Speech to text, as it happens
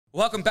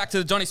Welcome back to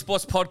the Donny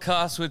Sports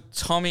Podcast with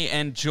Tommy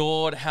and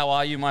Jord. How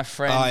are you, my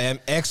friend? I am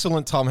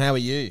excellent, Tom. How are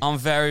you? I'm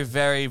very,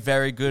 very,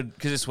 very good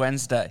because it's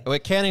Wednesday. We're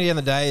counting down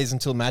the days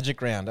until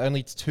Magic Round.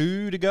 Only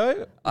 2 to go.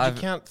 Did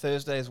you count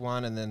Thursday as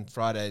 1 and then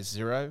Friday as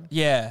 0?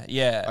 Yeah.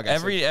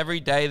 Okay, Every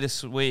day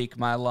this week,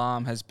 my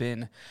alarm has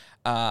been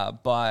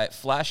by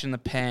Flash in the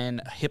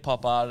Pan hip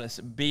hop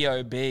artist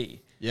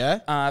B.O.B. Yeah?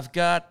 I've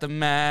got the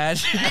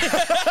magic.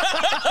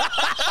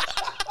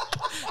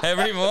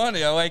 Every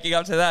morning, I'm waking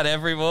up to that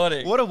every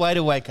morning. What a way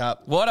to wake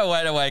up. What a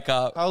way to wake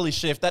up. Holy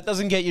shit. If that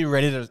doesn't get you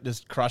ready to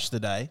just crush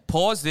the day.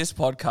 Pause this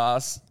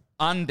podcast,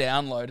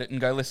 undownload it, and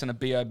go listen to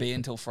B.O.B.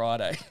 until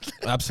Friday.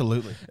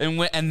 Absolutely.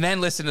 and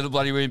then listen to the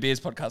Bloody Room Beers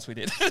podcast we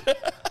did.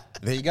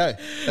 There you go.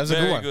 That was a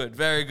good one.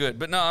 Very good.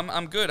 But no,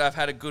 I'm good. I've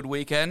had a good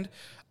weekend.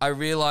 I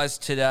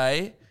realised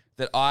today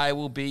that I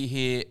will be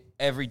here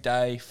every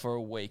day for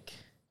a week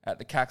at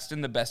the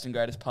Caxton, the best and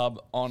greatest pub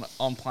on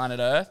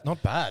planet Earth.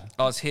 Not bad.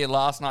 I was here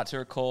last night to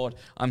record.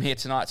 I'm here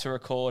tonight to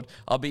record.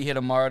 I'll be here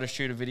tomorrow to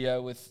shoot a video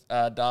with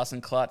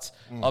Darson Klutz.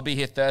 I'll be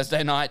here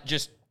Thursday night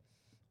just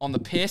on the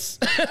piss.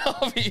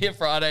 I'll be here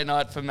Friday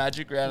night for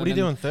Magic Round. What are you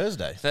doing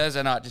Thursday?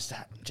 Thursday night,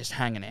 just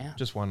hanging out.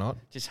 Just why not?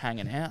 Just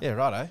hanging out. Yeah,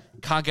 righto.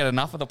 Can't get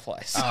enough of the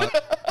place.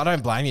 I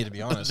don't blame you, to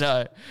be honest.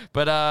 No,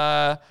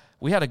 but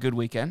we had a good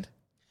weekend.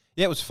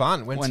 Yeah, it was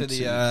fun. Went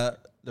to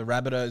the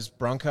Rabbitohs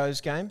Broncos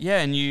game. Yeah,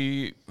 and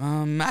you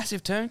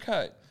massive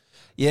turncoat.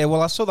 Yeah,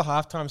 well, I saw the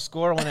halftime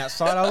score. I went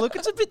outside. Oh, look,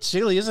 it's a bit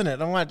chilly, isn't it?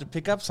 I wanted to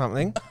pick up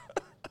something.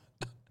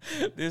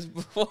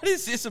 What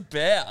is this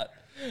about?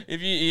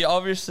 If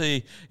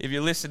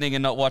you're listening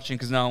and not watching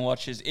because no one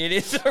watches, it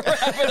is a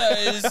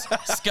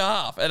Rabbitohs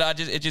scarf, and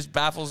it just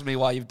baffles me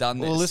why you've done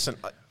this. Well, listen,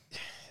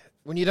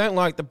 when you don't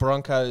like the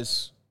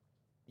Broncos,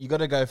 you got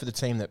to go for the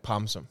team that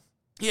pumps them.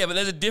 Yeah, but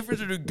there's a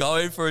difference between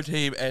going for a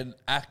team and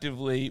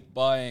actively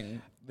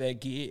buying their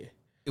gear.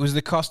 It was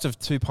the cost of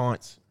 2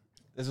 pints.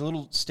 There's a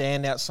little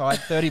stand outside,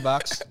 $30.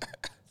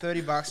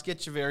 $30,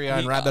 get your very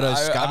own Rabbitohs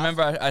scarf. I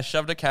remember I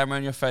shoved a camera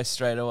in your face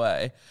straight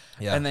away,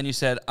 and then you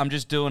said, "I'm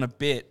just doing a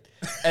bit,"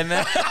 and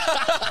then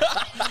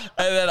and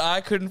then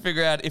I couldn't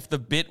figure out if the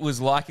bit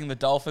was liking the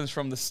Dolphins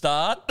from the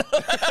start.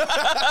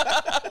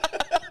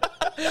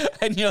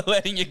 And you're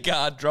letting your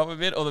guard drop a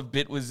bit, or the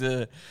bit was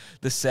the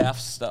South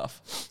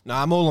stuff? No,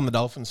 I'm all on the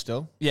Dolphins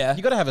still. Yeah.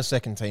 You got to have a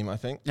second team, I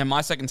think. And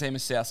my second team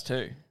is South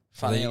too,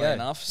 funnily go.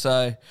 enough.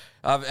 So,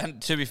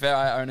 and to be fair,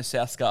 I own a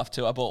South scarf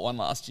too. I bought one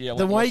last year.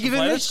 Then why are you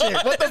giving me shit?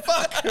 What the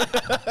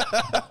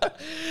fuck?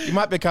 You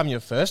might become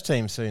your first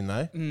team soon,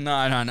 though. No.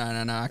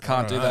 I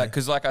can't do that.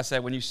 Because like I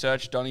said, when you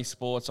search Donny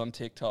Sports on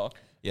TikTok,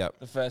 Yep.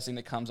 the first thing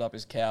that comes up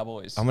is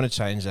Cowboys. I'm going to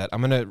change that.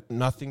 I'm going to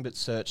nothing but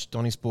search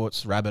Donny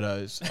Sports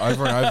Rabbitohs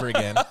over and over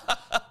again.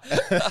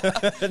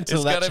 It's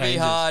going to be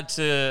hard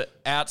to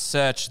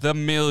out-search the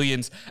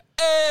millions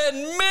and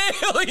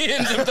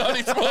millions of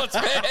Donny Sports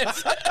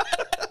fans.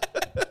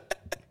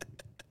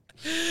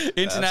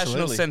 International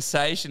Absolutely.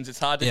 sensations. It's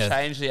hard to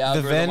change the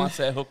algorithm once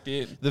they're hooked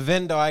in. The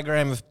Venn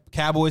diagram of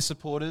Cowboys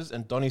supporters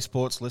and Donny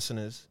Sports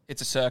listeners.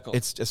 It's a circle.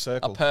 It's a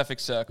circle. A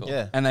perfect circle.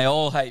 Yeah. And they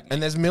all hate me.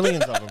 And there's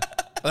millions of them.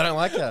 I don't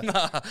like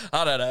that.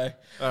 I don't know.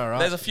 All right.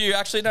 There's a few.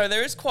 Actually, no,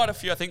 there is quite a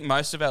few. I think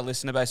most of our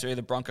listener base are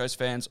either Broncos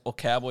fans or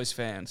Cowboys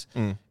fans,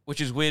 which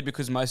is weird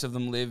because most of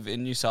them live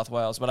in New South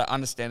Wales. But I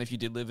understand if you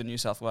did live in New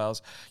South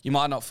Wales, you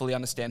might not fully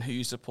understand who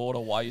you support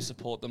or why you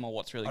support them or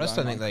what's really going on. I just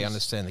don't think they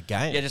understand the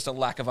game. Yeah, just a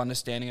lack of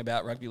understanding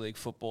about rugby league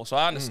football. So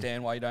I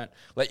understand why you don't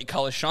let your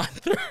colours shine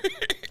through.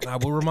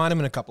 We'll remind them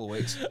in a couple of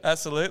weeks.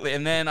 Absolutely.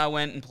 And then I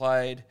went and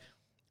played.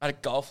 I had a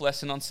golf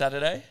lesson on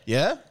Saturday.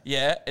 Yeah?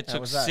 Yeah, it How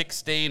took was that?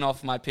 16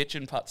 off my pitch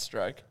and putt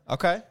stroke.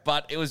 Okay.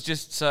 But it was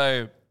just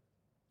so,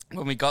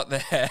 when we got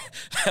there, there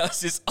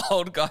was this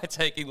old guy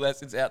taking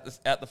lessons out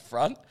the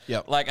front,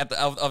 Yep. like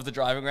of the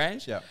driving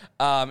range. Yep.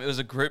 It was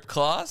a group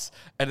class,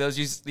 and there was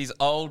these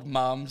old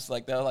mums,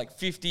 like they were like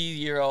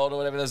 50-year-old or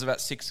whatever. There was about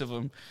 6 of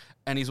them,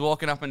 and he's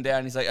walking up and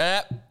down. He's like,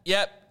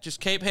 yep, just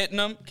keep hitting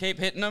them.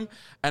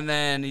 And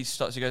then he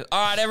stops. He goes,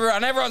 all right,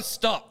 everyone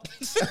stop.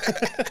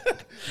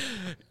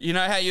 You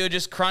know how you were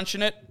just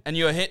crunching it and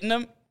you were hitting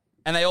them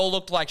and they all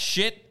looked like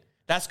shit?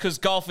 That's because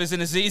golf isn't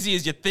as easy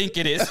as you think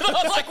it is. And I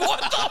was like, what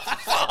the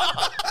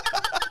fuck?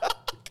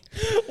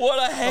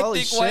 What a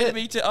hectic way to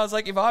be. I was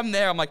like, if I'm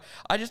there, I'm like,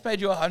 I just paid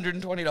you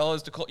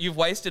 $120 to call. You've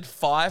wasted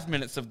 5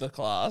 minutes of the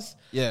class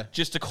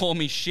just to call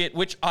me shit,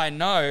 which I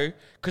know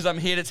because I'm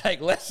here to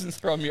take lessons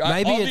from you.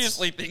 Maybe I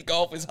obviously think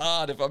golf is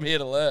hard if I'm here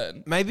to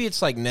learn. Maybe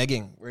it's like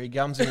negging, where he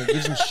comes in and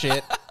gives them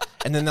shit,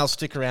 and then they'll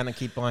stick around and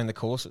keep buying the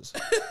courses.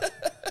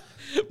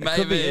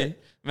 Maybe.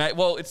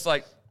 Well, it's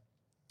like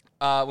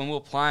when we were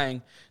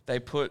playing,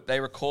 they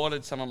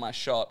recorded some of my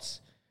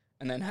shots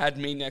and then had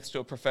me next to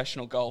a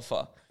professional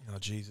golfer. Oh,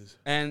 Jesus.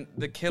 And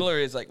the killer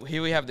is like,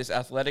 here we have this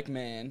athletic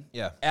man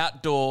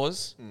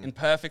outdoors in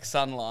perfect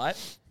sunlight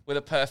with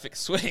a perfect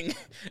swing.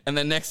 And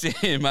then next to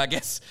him, I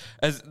guess,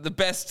 as the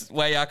best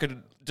way I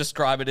could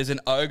describe it is an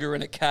ogre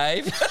in a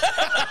cave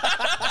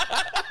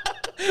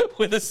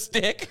with a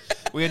stick.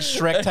 We had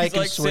Shrek taking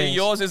like, swings. see,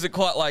 yours isn't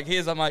quite like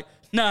his. I'm like,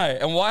 No,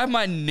 and why are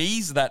my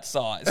knees that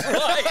size?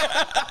 Like,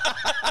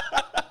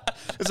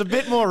 There's a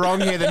bit more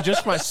wrong here than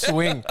just my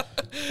swing.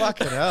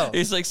 Fucking hell.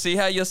 he's like, see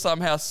how you're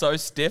somehow so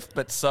stiff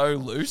but so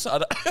loose? I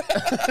don't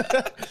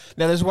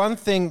Now, there's one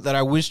thing that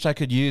I wished I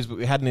could use, but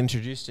we hadn't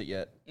introduced it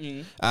yet.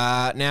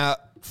 Now,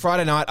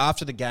 Friday night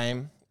after the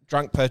game,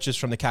 drunk purchase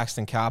from the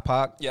Caxton car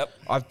park. Yep.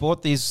 I've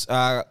bought these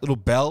little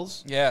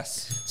bells.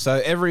 Yes.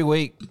 So every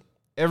week,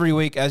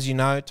 as you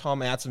know,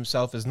 Tom outs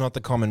himself as not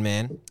the common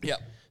man. Yep.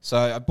 So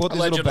I bought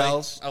these little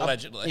bells.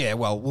 Allegedly. Yeah,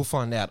 well, we'll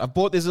find out. I've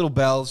bought these little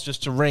bells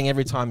just to ring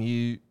every time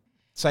you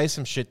say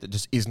some shit that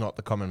just is not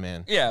the common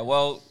man. Yeah,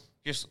 well,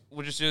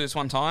 we'll just do this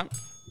one time.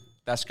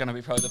 That's going to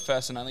be probably the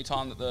first and only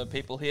time that the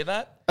people hear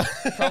that,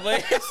 probably.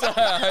 So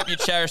I hope you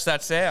cherish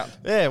that sound.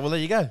 Yeah, well, there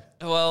you go.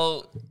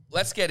 Well,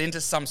 let's get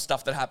into some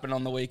stuff that happened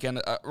on the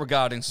weekend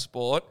regarding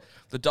sport.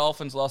 The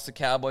Dolphins lost, the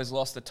Cowboys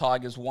lost, the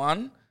Tigers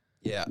won.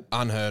 Yeah,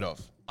 unheard of.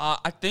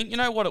 I think you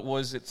know what it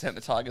was that sent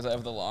the Tigers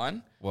over the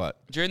line? What?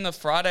 During the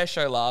Friday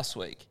show last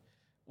week,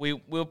 we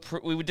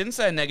didn't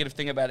say a negative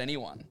thing about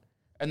anyone.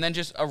 And then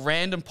just a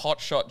random pot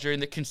shot during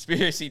the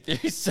conspiracy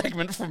theory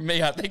segment from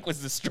me, I think,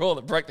 was the straw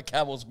that broke the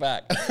camel's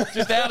back.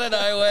 Just out of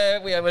nowhere.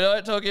 We're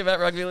not talking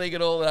about rugby league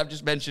at all that I've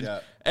just mentioned.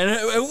 Yeah. And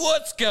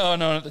what's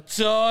going on at the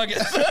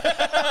Tigers?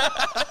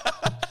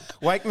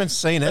 Wakeman's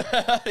seen it.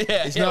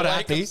 He's not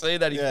happy. Wakeman's seen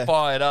that. He's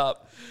fired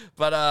up.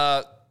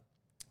 But,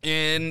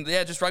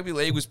 just rugby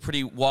league was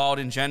pretty wild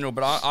in general.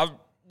 But I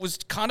was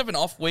kind of an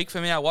off week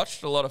for me. I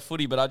watched a lot of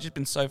footy, but I've just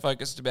been so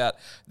focused about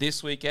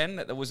this weekend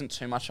that there wasn't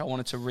too much I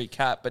wanted to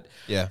recap. But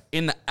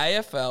in the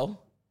AFL,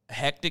 a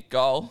hectic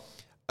goal.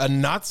 A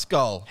nuts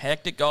goal.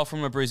 Hectic goal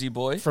from a Brizzy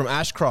boy. From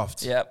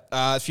Ashcroft. Yep.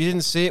 If you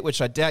didn't see it,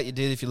 which I doubt you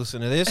did if you listen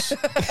to this,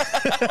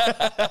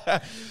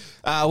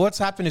 what's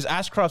happened is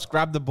Ashcroft's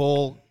grabbed the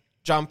ball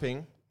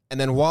jumping, and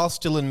then while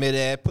still in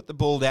midair, put the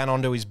ball down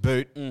onto his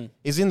boot.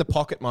 He's in the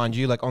pocket, mind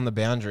you, like on the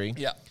boundary.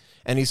 Yeah.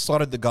 And he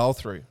slotted the goal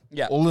through.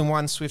 Yeah. All in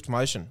one swift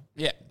motion.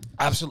 Yeah.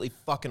 Absolutely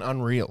fucking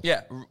unreal.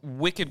 Yeah.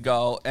 Wicked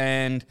goal.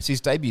 And it's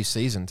his debut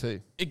season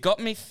too. It got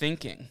me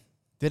thinking.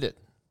 Did it?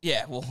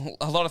 Yeah, well,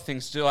 a lot of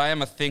things do. I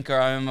am a thinker.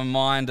 I am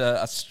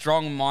a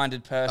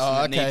strong-minded person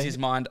that needs his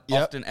mind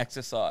often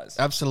exercised.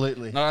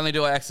 Absolutely. Not only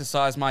do I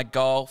exercise my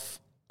golf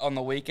on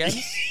the weekends,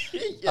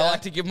 I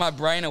like to give my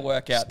brain a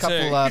workout too.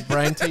 A couple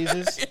brain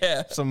teasers.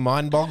 Some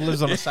mind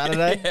bogglers on a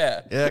Saturday.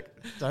 Yeah.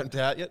 Don't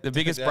doubt you. The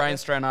biggest brain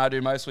strain I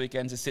do most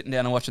weekends is sitting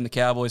down and watching the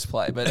Cowboys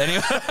play. But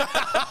anyway,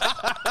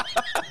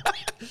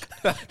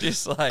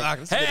 just like,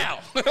 how?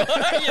 You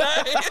know?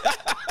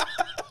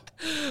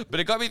 But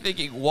it got me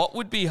thinking, what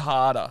would be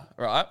harder,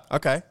 right?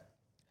 Okay.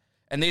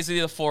 And these are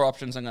the four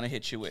options I'm going to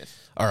hit you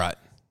with. All right.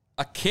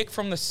 A kick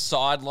from the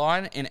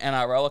sideline in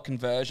NRL, a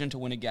conversion to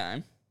win a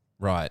game.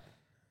 Right.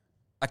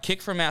 A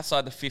kick from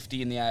outside the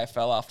 50 in the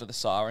AFL after the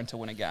siren to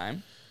win a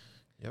game.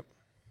 Yep.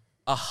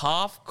 A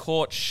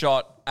half-court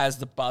shot as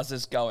the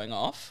buzzer's going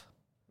off.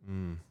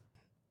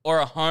 Or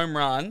a home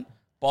run,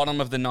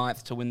 bottom of the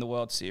ninth to win the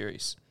World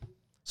Series.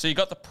 So you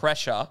got the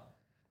pressure.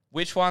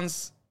 Which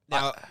one's...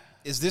 Now,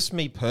 is this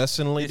me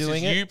personally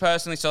doing it? You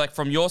personally. So like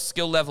from your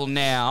skill level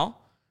now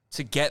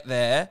to get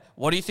there,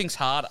 what do you think's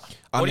harder?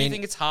 What do you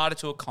think it's harder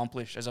to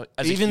accomplish as a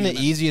even human? The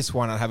easiest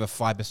one, I'd have a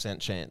 5%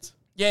 chance.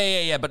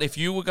 Yeah. But if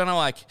you were going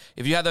to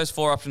if you had those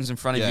four options in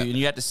front of you and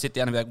you had to sit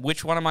down and be like,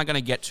 which one am I going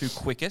to get to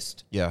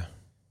quickest? Yeah.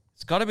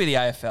 It's got to be the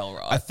AFL,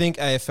 right? I think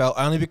AFL,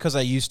 only because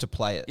I used to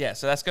play it. Yeah,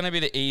 so that's going to be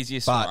the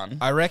easiest one.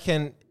 I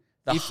reckn...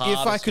 If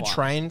I could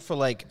train for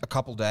like a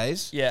couple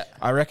days,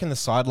 I reckon the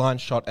sideline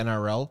shot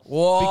NRL.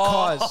 Whoa.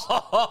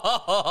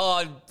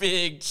 Because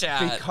big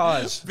chat.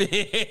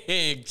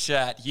 Big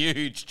chat.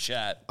 Huge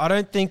chat. I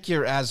don't think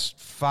you're as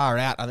far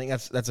out. I think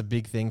that's a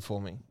big thing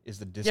for me, is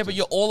the distance. Yeah, but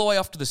you're all the way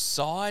off to the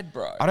side,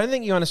 bro. I don't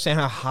think you understand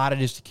how hard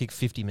it is to kick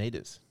 50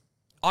 meters.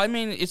 I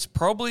mean, it's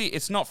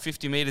not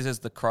 50 meters as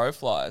the crow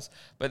flies,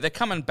 but they're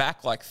coming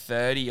back like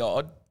 30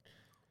 odd,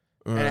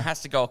 and it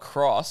has to go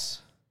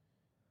across.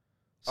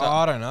 So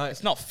I don't know.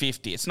 It's not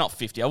 50. It's not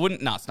 50.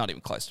 It's not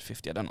even close to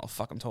 50. I don't know what the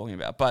fuck I'm talking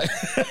about. But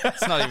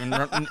it's not even...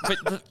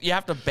 But you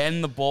have to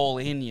bend the ball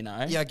in, you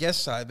know? Yeah, I guess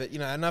so. But,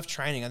 enough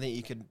training, I think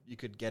you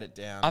could get it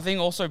down. I think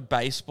also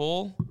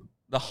baseball,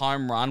 the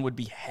home run would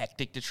be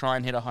hectic to try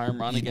and hit a home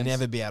run against... You'd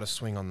never be able to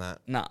swing on that.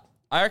 Nah.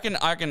 I reckon...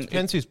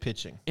 Depends who's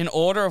pitching. In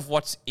order of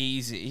what's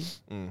easy,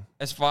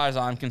 as far as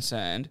I'm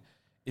concerned,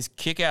 is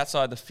kick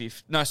outside the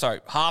 50... No, sorry.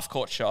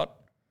 Half-court shot.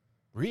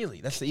 Really?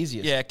 That's the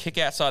easiest? Yeah, kick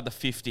outside the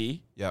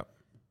 50. Yep.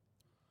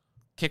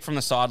 Kick from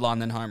the sideline,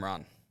 then home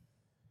run.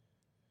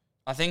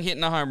 I think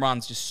hitting a home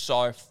run's just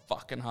so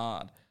fucking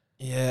hard.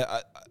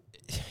 Yeah.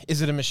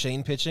 Is it a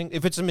machine pitching?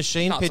 If it's a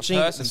machine pitching,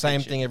 it's the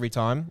same thing every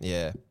time.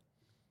 Yeah.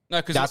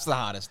 No, because that's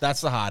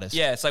the hardest.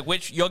 Yeah, it's like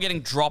you're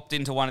getting dropped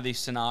into one of these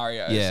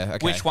scenarios. Yeah,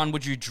 okay. Which one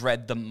would you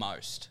dread the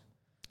most?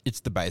 It's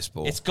the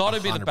baseball. It's got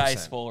to be the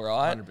baseball,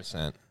 right?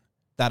 100%.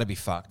 That'd be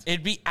fucked.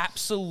 It'd be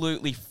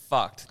absolutely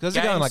fucked. Because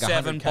they're going like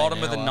 7,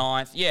 bottom of the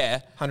ninth. Yeah.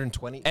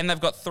 120. And they've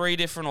got 3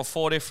 different or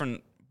 4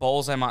 different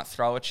balls they might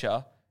throw at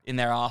you in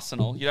their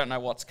arsenal. You don't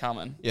know what's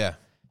coming. Yeah.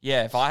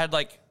 Yeah, if I had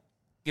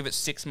give it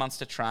 6 months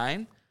to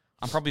train,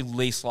 I'm probably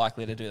least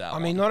likely to do that. I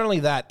mean, not only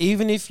that,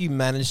 even if you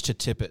manage to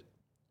tip it,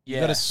 you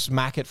got to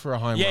smack it for a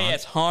home run. Yeah,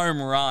 it's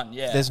home run.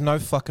 Yeah. There's no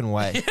fucking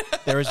way.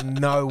 There is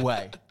no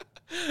way.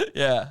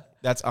 Yeah.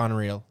 That's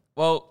unreal.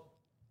 Well,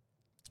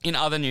 in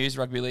other news,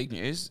 rugby league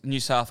news, New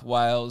South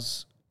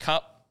Wales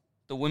Cup,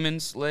 the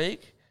Women's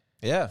League,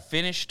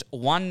 finished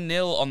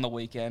 1-0 on the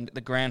weekend,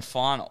 the grand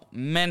final.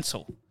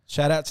 Mental.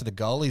 Shout out to the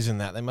goalies in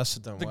that. They must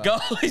have done well. The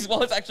goalies,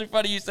 well, it's actually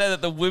funny you say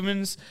that the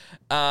women's,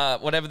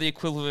 whatever the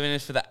equivalent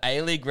is for the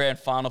A-League grand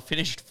final,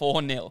 finished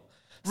 4-0.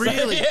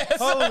 Really? So, yes.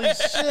 Holy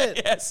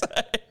shit. Yes.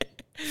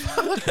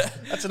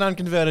 That's an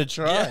unconverted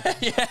try.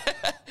 Yeah.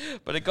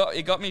 But it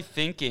got me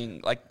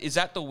thinking, like, is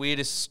that the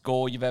weirdest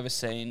score you've ever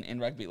seen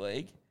in rugby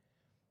league?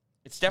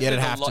 It's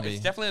definitely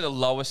It's definitely the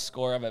lowest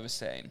score I've ever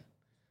seen.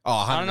 Oh,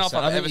 100%. I don't know if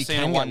I've ever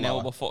seen a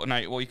 1-0 before.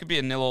 No, well, you could be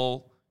a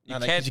 0-all. You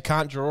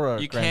can't draw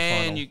a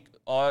grand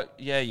final.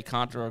 You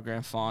can't draw a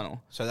grand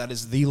final. So that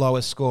is the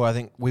lowest score I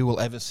think we will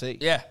ever see.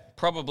 Yeah,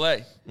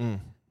 probably. And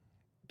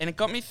it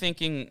got me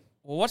thinking,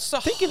 well, what's the...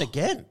 Thinking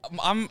again.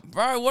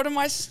 Bro, what am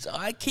I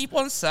keep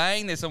on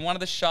saying this. I'm one of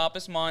the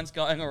sharpest minds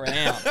going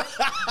around.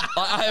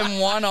 I am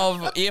one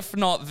of, if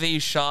not the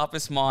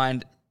sharpest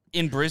mind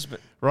in Brisbane.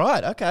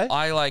 Right, okay.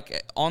 I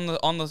like, on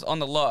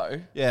the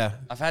low, yeah,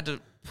 I've had to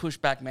push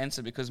back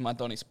Mensa because of my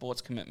Donny Sports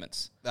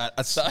commitments.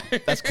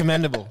 That's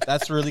commendable.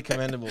 That's really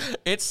commendable.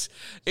 It's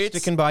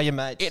sticking by your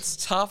mates.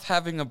 It's tough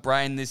having a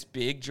brain this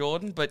big,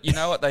 Jordan, but you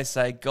know what they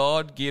say,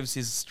 God gives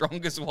his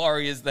strongest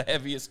warriors the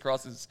heaviest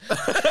crosses.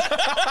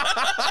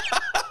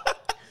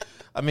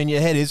 I mean,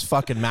 your head is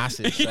fucking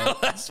massive. So. Yeah,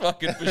 that's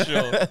fucking for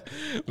sure.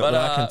 But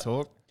I can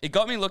talk. It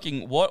got me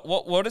looking, what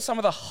are some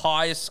of the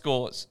highest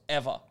scores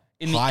ever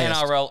in the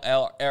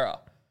NRL era?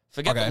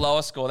 Forget the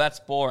lowest score, that's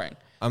boring.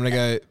 I'm going to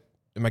go,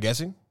 am I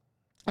guessing?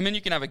 I mean,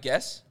 you can have a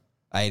guess.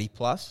 80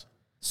 plus.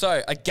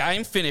 So, a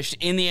game finished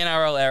in the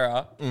NRL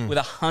era with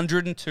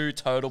 102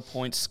 total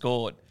points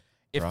scored.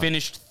 It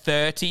finished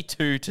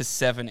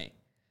 32-70.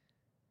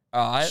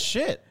 All right?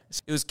 Shit.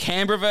 It was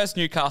Canberra versus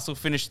Newcastle,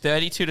 finished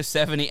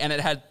 32-70, and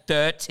it had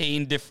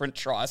 13 different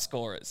try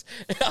scorers.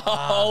 A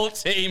whole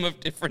team of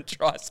different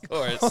try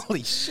scorers.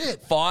 Holy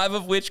shit. 5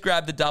 of which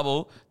grabbed the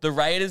double. The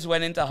Raiders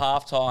went into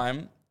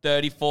halftime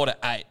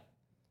 34-8.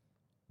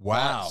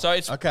 Wow. So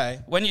it's okay.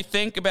 When you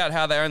think about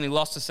how they only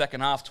lost the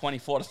second half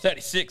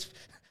 24-36,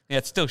 yeah,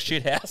 it's still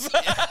shithouse.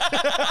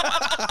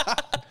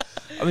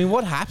 I mean,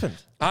 what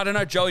happened? I don't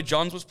know. Joey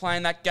Johns was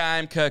playing that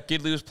game. Kirk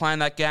Gidley was playing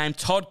that game.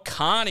 Todd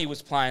Carney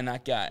was playing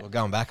that game. We're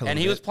going back a little bit. And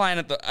he was playing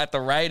at the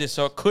Raiders,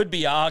 so it could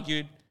be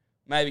argued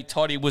maybe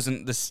Toddy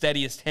wasn't the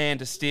steadiest hand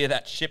to steer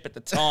that ship at the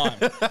time.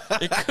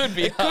 It could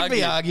be argued. Could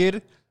be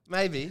argued.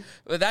 Maybe.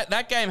 But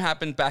that game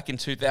happened back in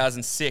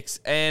 2006,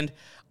 and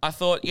I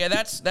thought, yeah,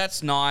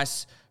 that's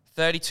nice.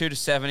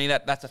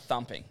 32-70, that's a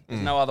thumping. There's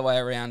no other way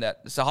around it.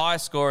 It's the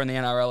highest score in the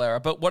NRL era.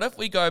 But what if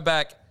we go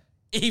back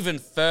even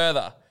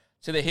further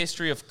to the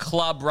history of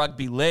club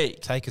rugby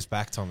league? Take us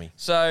back, Tommy.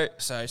 So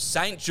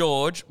St.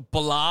 George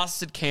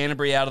blasted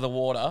Canterbury out of the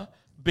water,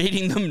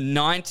 beating them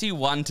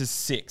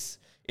 91-6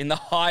 in the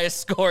highest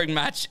scoring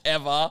match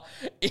ever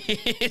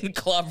in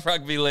club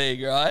rugby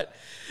league, right?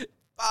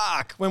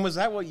 Fuck. When was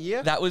that? What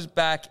year? That was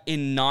back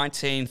in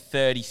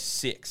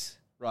 1936.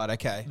 Right,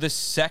 okay. The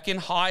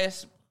second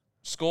highest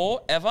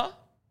score ever,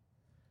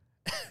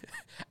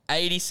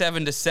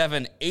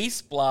 87-7,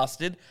 East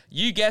blasted,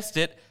 you guessed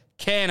it,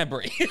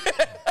 Canterbury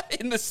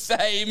in the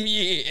same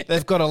year.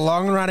 They've got a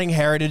long-running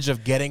heritage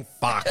of getting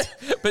fucked.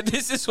 But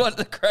this is what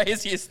the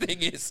craziest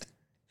thing is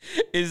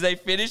they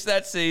finished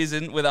that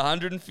season with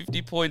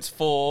 150 points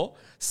for,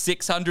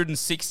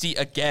 660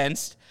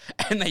 against,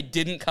 and they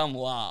didn't come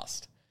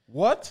last.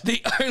 What?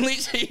 The only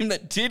team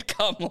that did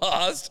come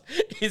last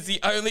is the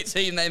only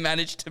team they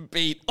managed to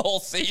beat all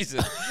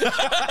season.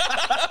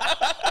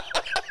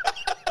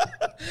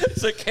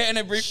 So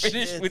Canterbury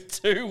finished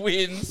with 2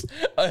 wins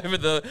over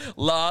the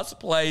last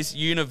place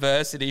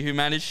University, who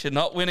managed to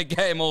not win a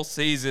game all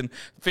season,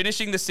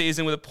 finishing the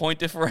season with a point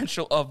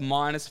differential of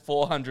minus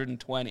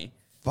 420.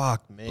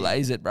 Fuck me.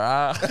 Blaze it,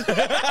 bruh.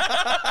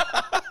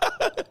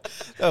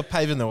 They were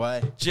paving the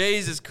way.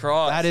 Jesus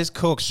Christ. That is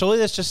cool. Surely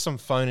there's just some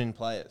phone-in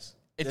players.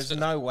 There's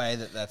no way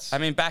that's... I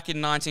mean, back in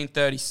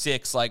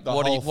 1936, like,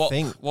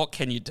 what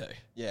can you do?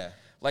 Yeah.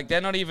 Like,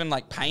 they're not even,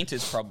 like,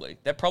 painters, probably.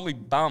 They're probably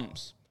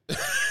bums.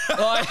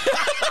 Like,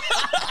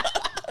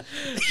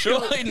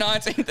 surely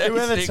 1936...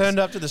 Whoever turned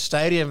up to the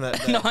stadium that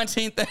day.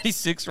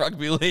 1936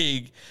 rugby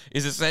league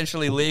is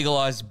essentially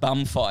legalised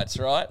bum fights,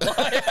 right?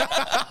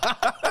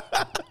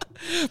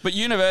 But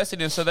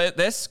university, so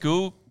they're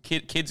school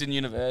kids in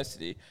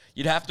university.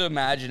 You'd have to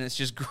imagine it's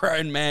just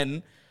grown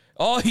men...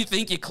 Oh, you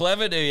think you're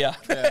clever, do you?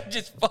 Yeah.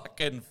 Just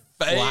fucking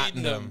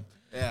feeding them.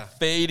 Yeah.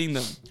 Feeding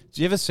them.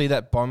 Do you ever see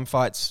that bomb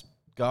fights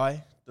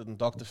guy,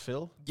 Dr.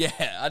 Phil? Yeah,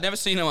 I've never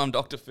seen him on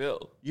Dr.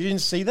 Phil. You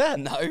didn't see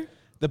that? No.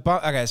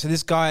 Okay, so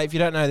this guy, if you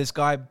don't know, this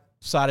guy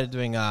started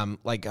doing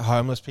like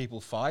homeless people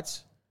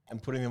fights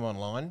and putting them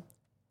online.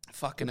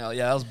 Fucking hell,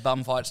 yeah, that was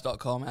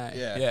bumfights.com, eh?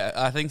 Yeah. Yeah,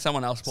 I think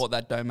someone else bought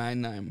that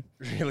domain name.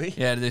 Really?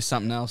 Yeah, to do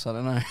something else, I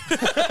don't know.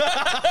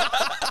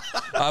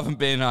 I haven't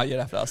been, you'd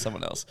have to ask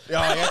someone else.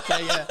 Oh,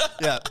 okay,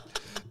 yeah.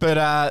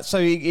 But so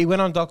he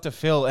went on Dr.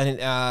 Phil,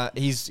 and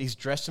he's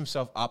dressed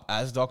himself up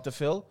as Dr.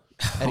 Phil,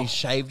 and he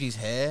shaved his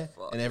hair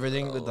and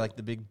everything with like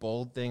the big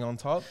bald thing on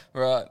top.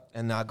 Right.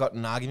 And got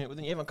an argument with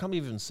him. Yeah, I can't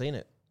believe you've even seen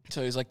it.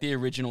 So he's like the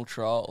original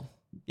troll.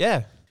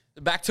 Yeah.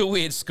 Back to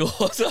weird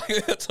scores like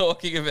we were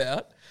talking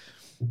about.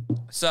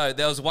 So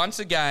there was once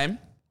a game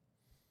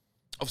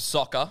of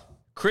soccer.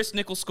 Chris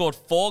Nichols scored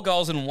 4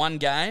 goals in one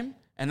game,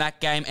 and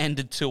that game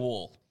ended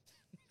 2-2.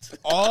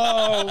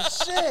 Oh,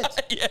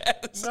 shit.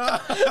 Yes. No.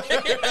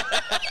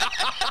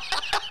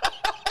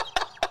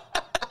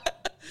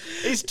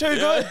 He's too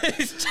good.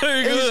 He's too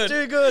good. He's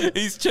too good.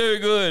 He's too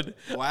good.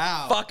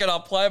 Wow. Fuck it, I'll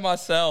play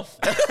myself.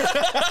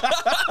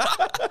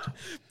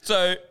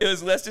 So it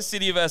was Leicester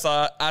City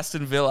versus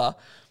Aston Villa.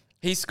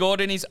 He scored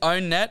in his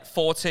own net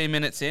 14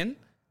 minutes in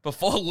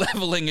before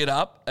leveling it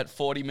up at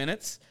 40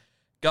 minutes.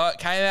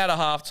 Came out of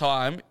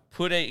half-time,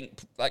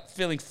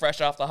 feeling fresh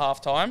after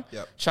half-time,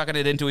 chucking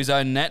it into his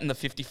own net in the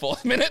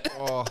 54th minute.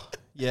 Oh,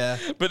 yeah.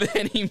 But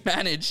then he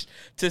managed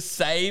to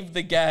save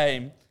the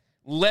game,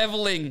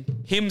 leveling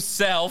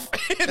himself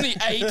in the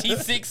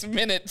 86th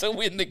minute to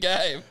win the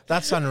game.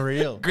 That's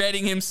unreal.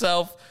 Getting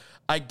himself,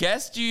 I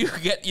guess, do you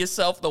get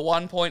yourself the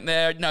 1 point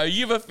there? No,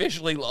 you've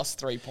officially lost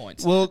 3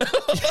 points. Well,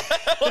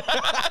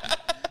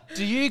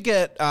 do you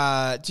get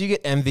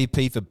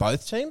MVP for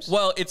both teams?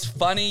 Well, it's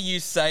funny you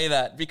say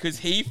that because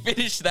he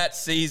finished that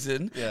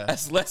season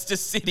as Leicester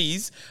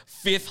City's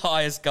 5th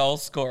highest goal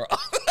scorer.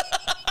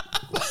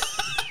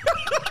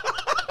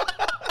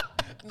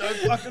 No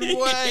fucking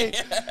way.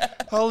 Yeah.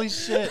 Holy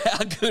shit.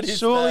 How good is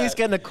Surely that? he's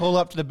getting a call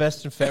up to the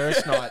best and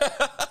fairest night.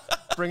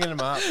 Bringing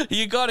him up.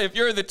 If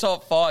you're in the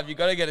top 5, you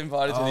got to get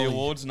invited to the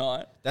awards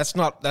night. That's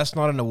not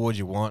an award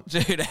you want.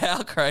 Dude,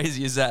 how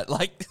crazy is that?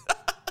 Like,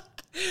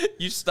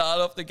 you start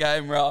off the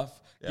game rough,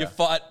 you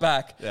fight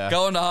back,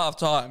 go into half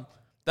time.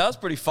 That was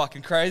pretty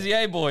fucking crazy,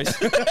 eh, boys?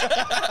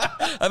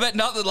 I bet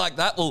nothing like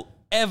that will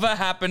ever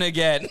happen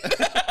again.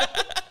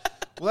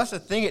 Well, that's the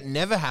thing. It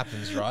never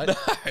happens, right? No.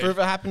 For if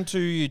it happened to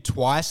you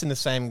twice in the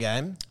same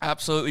game.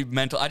 Absolutely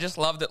mental. I just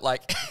love that,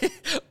 like,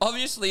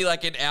 obviously,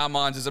 like, in our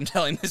minds as I'm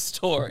telling this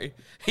story,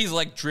 he's,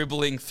 like,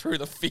 dribbling through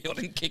the field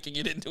and kicking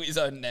it into his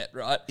own net,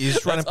 right?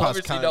 He's running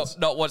past obviously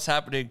not what's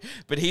happening.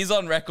 But he's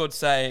on record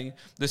saying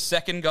the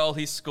second goal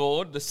he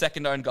scored, the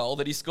second own goal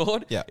that he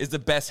scored, is the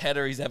best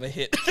header he's ever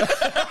hit.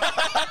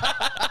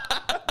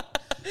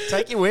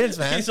 Take your wins,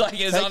 man. He's like,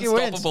 it's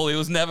unstoppable. He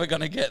was never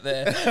going to get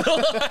there.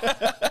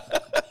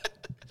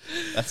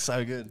 That's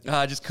so good.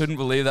 I just couldn't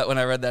believe that when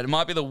I read that. It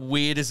might be the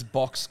weirdest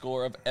box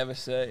score I've ever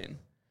seen.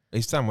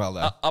 He's done well,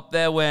 though. Up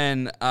there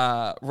when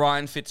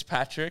Ryan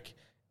Fitzpatrick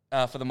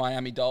for the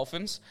Miami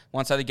Dolphins,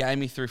 once had a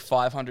game, he threw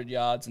 500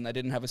 yards and they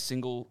didn't have a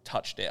single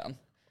touchdown.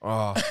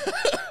 Oh.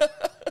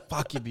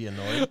 Fuck, you'd be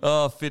annoyed.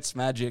 Oh,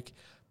 Fitzmagic.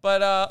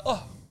 But,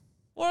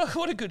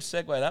 what a good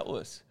segue that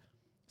was.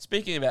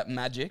 Speaking about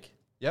magic.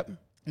 Yep.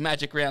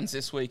 Magic rounds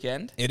this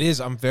weekend. It is.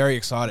 I'm very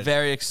excited.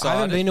 Very excited.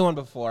 I haven't been to one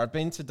before. I've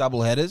been to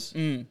double headers.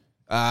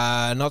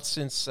 Not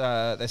since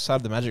they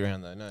started the Magic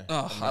Round, though, no.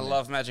 Oh, I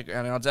love Magic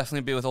Round, and I'll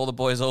definitely be with all the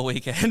boys all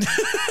weekend.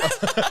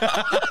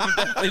 I'm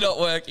definitely not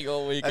working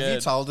all weekend. Have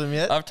you told them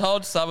yet? I've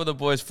told some of the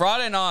boys.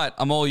 Friday night,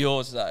 I'm all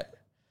yours, though.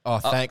 Oh,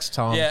 thanks,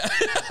 Tom. Yeah.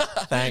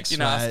 Thanks,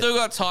 mate. I've still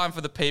got time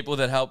for the people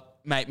that help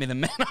make me the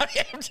man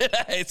I am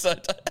today. So.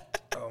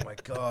 Oh, my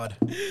God.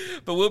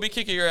 But we'll be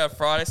kicking around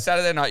Friday.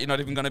 Saturday night, you're not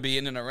even going to be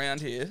in and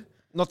around here.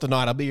 Not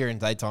tonight. I'll be here in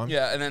daytime.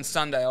 Yeah, and then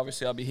Sunday,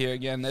 obviously, I'll be here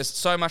again. There's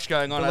so much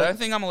going on. I don't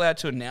think I'm allowed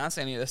to announce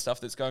any of the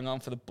stuff that's going on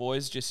for the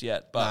boys just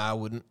yet. But I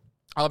wouldn't.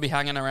 I'll be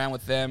hanging around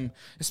with them,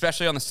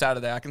 especially on the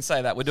Saturday. I can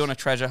say that. We're doing a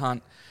treasure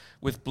hunt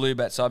with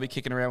Bluebet, so I'll be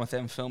kicking around with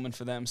them, filming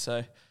for them.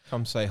 So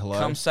come say hello.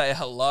 Come say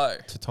hello.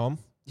 To Tom?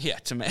 Yeah,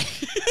 to me.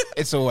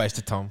 It's always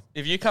to Tom.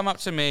 If you come up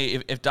to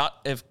me, if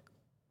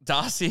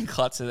Darcy and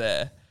Klutz are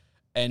there,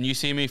 and you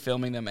see me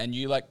filming them, and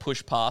you like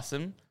push past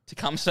them to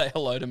come say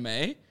hello to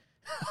me,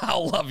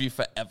 I'll love you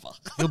forever.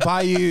 He'll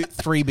buy you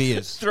 3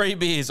 beers. 3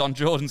 beers on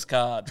Jordan's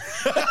card.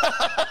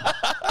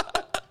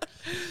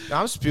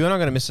 I'm spewing. I'm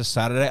going to miss a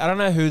Saturday. I don't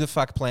know who the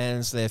fuck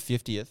plans their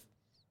 50th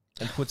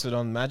and puts it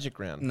on Magic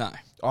Round. No.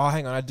 Oh,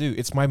 hang on. I do.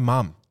 It's my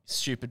mum.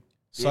 Stupid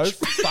So bitch.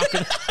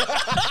 fucking...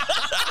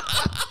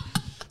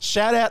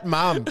 Shout out,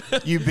 mum,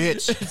 you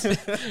bitch.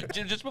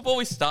 Just before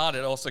we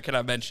started, also, can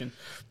I mention,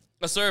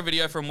 I saw a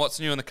video from What's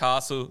New in the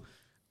Castle.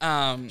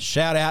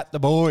 Shout out the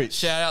boys.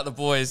 Shout out the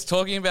boys.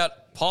 Talking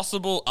about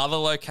possible other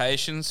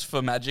locations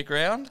for Magic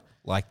Round.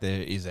 Like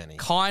there is any.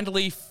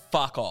 Kindly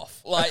fuck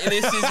off. Like,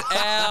 this is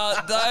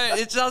our...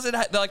 It doesn't...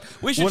 They're like,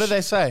 we should... What do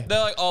they say? They're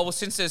like, oh, well,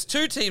 since there's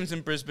 2 teams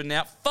in Brisbane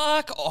now,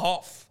 fuck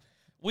off.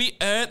 We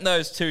earned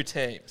those 2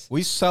 teams.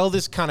 We sell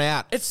this cunt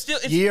out. It's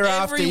year every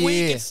after week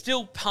year. it's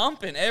still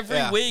pumping. Every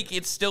week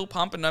it's still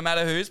pumping no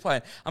matter who's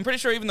playing. I'm pretty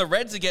sure even the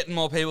Reds are getting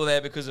more people there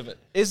because of it.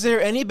 Is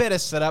there any better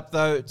setup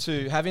though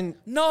to having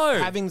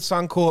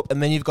Suncorp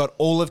and then you've got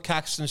all of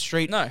Caxton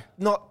Street? No.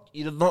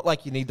 Not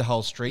like you need the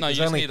whole street. No, you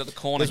just need it at the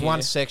corner. There's one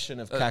here. section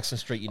of Caxton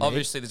Street you need.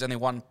 Obviously, there's only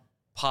one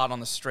part on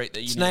the street that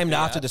you It's need to named be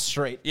after at. the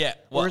street. Yeah.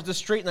 Or is the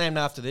street named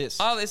after this?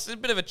 Oh, it's a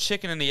bit of a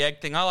chicken and the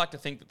egg thing. I like to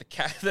think that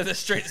that the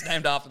street's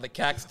named after the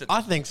Caxton.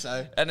 I think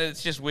so. And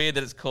it's just weird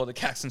that it's called the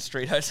Caxton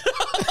Street Hotel.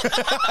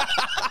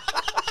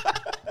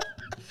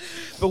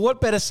 But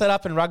what better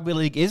setup in rugby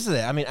league is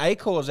there? I mean,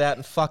 Acor's out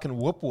and fucking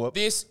whoop.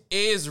 This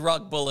is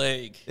rugby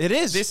league. It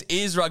is. This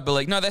is rugby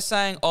league. No, they're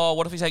saying, oh,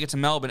 what if we take it to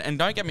Melbourne? And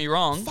don't get me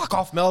wrong. Fuck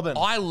off, Melbourne.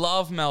 I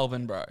love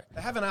Melbourne, bro.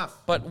 They have enough.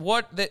 But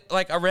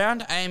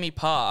around Amy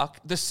Park,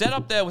 the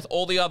setup there with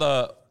all the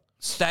other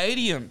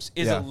stadiums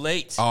is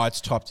elite. Oh,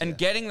 it's top tier. And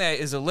getting there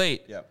is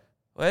elite. Yep.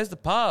 Where's the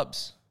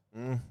pubs?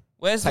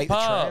 Where's Take the the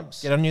pubs?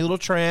 trams. Get on your little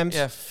trams.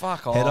 Yeah,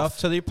 fuck off. Head off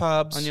to the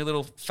pubs. On your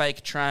little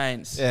fake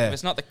trains. Yeah. If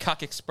it's not the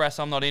Cuck Express,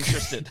 I'm not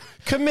interested.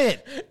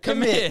 Commit.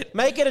 Commit.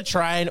 Make it a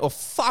train or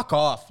fuck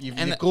off.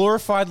 You've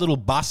glorified little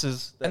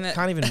buses that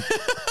can't even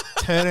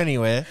turn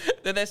anywhere.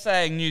 Then they're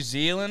saying New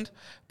Zealand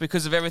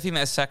because of everything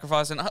they're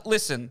sacrificing.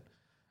 Listen,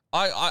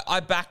 I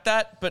back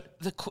that, but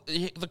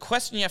the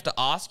question you have to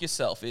ask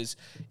yourself is,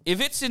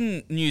 if it's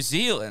in New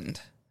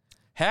Zealand,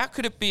 how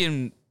could it be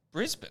in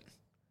Brisbane?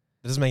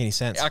 It doesn't make any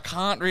sense. I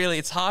can't really.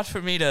 It's hard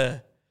for me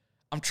to.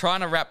 I'm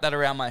trying to wrap that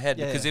around my head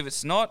because if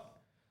it's not,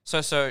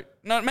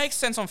 no, it makes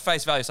sense on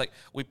face value. It's like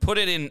we put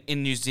it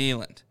in New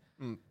Zealand,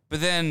 but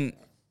then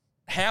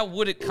how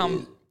would it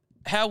come?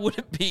 How would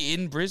it be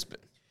in Brisbane?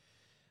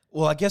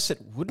 Well, I guess it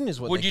wouldn't. Is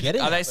what they're getting.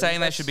 Are they at,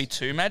 saying there should be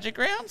 2 Magic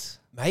rounds?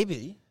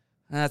 Maybe.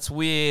 That's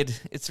weird.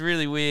 It's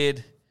really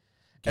weird.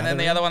 And then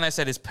the other one they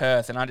said is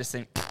Perth, and I just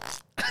think,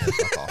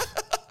 Fuck off.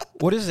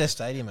 What is their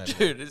stadium over?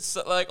 dude, it's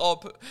like,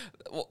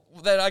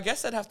 then I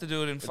guess they'd have to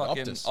do it in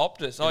fucking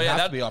Optus. Oh, It'd yeah,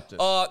 have to be Optus.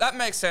 Oh, that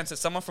makes sense. That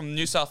someone from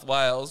New South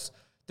Wales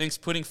thinks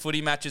putting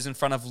footy matches in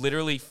front of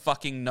literally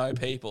fucking no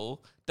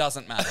people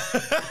doesn't matter.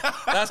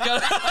 That's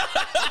gonna.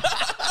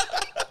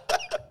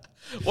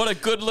 What a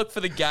good look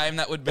for the game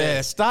that would be.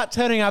 Yeah, start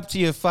turning up to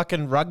your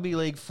fucking rugby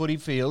league footy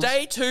fields.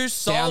 Day 2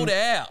 sold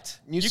out.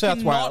 New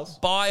South Wales. You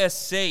cannot buy a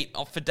seat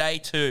for day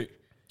 2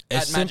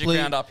 at Magic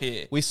Round up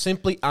here. We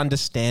simply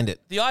understand it.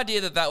 The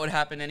idea that would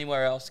happen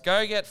anywhere else,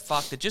 go get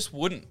fucked. It just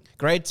wouldn't.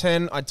 Grade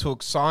 10, I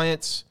took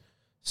science,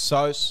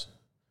 SOS,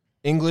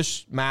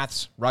 English,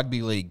 maths,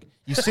 rugby league.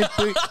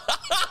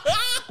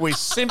 We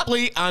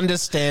simply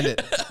understand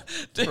it.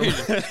 Dude,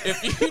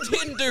 if you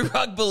didn't do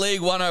Rugby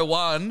League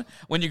 101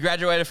 when you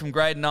graduated from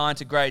grade 9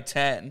 to grade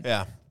 10,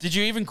 did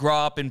you even grow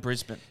up in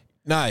Brisbane?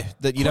 No,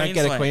 that you don't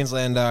get a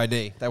Queensland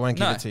ID. They won't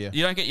give it to you.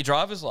 You don't get your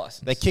driver's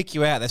license. They kick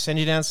you out. They send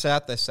you down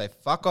south. They say,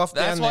 fuck off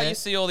down there. That's why you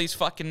see all these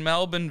fucking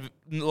Melbourne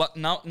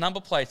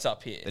number plates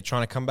up here. They're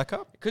trying to come back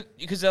up.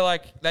 Because they're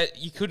like,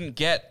 you couldn't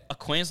get a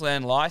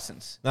Queensland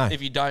license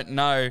if you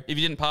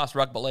didn't pass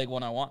Rugby League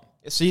 101.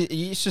 So you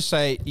used to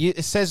say,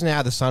 it says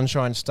now the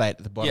Sunshine State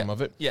at the bottom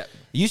of it. Yeah. It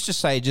used to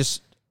say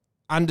just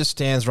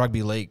understands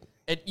rugby league.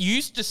 It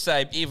used to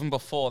say, even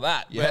before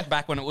that,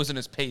 back when it wasn't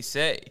as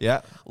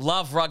PC,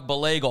 love rugby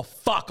league or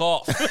fuck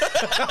off.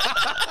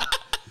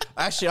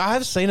 Actually, I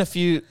have seen a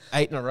few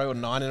 8 in a row or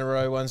 9 in a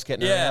row ones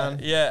getting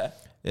around.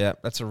 Yeah,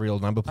 that's a real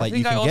number plate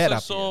you can get up. I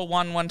saw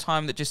one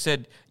time that just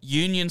said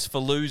unions for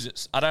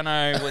losers. I don't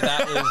know what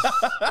that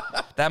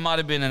was. That might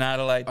have been an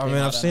Adelaide thing. I mean,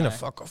 I've seen a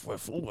fuck off, we're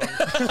full one.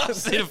 I've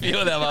seen a few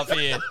of them up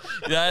here.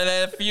 There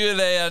are a few,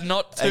 they are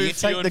not too you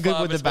take the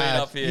good with the bad.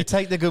 Up here. You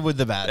take the good with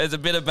the bad. There's a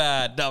bit of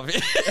bad up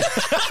here.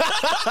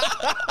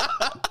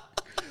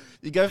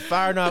 You go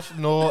far enough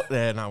north.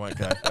 Yeah, no, I won't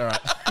go. All right.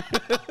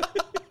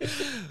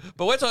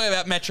 But we're talking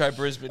about Metro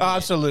Brisbane. Oh,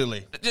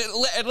 absolutely.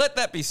 Let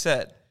that be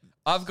said.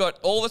 I've got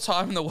all the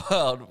time in the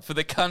world for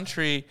the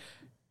country,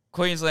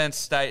 Queensland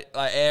state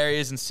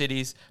areas and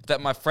cities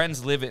that my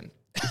friends live in.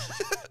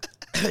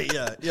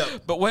 Yeah.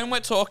 But when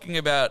we're talking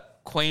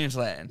about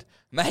Queensland,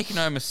 make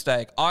no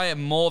mistake, I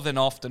am more than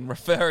often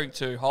referring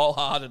to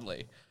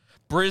wholeheartedly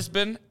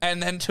Brisbane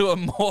and then to a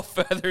more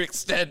further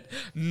extent,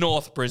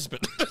 North Brisbane.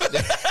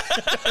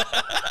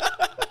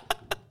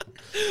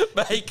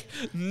 Make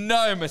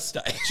no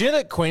mistake. Do you know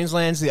that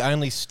Queensland's the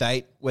only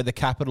state where the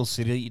capital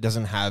city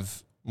doesn't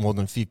have more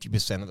than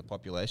 50% of the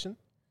population?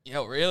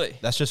 Yeah, really?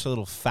 That's just a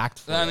little fact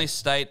for The only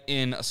state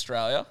in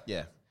Australia?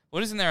 Yeah.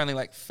 What, isn't there only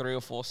like 3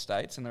 or 4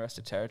 states and the rest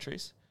are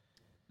territories?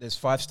 There's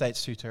 5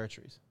 states, 2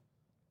 territories.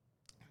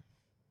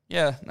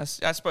 Yeah, I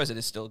suppose it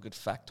is still a good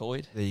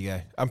factoid. There you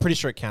go. I'm pretty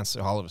sure it counts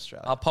the whole of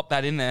Australia. I'll pop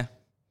that in there.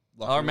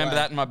 I'll remember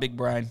that in my big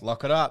brain.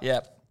 Lock it up.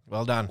 Yep.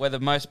 Well done. We're the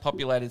most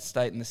populated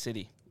state in the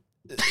city.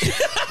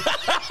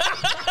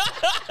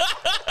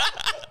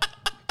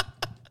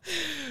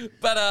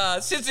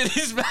 But since it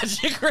is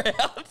Magic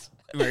Round,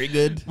 very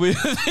good. we're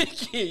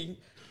thinking,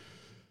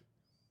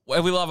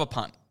 well, we love a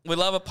punt. We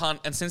love a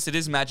punt, and since it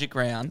is Magic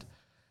Round,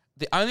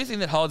 the only thing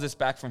that holds us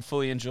back from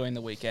fully enjoying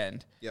the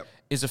weekend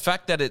is the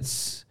fact that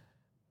it's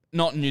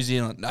not New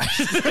Zealand. No.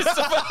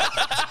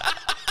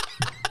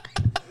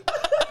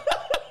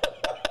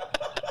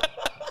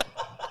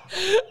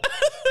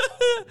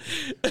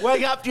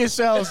 Wake up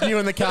yourselves, you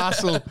in the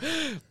castle.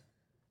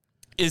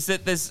 Is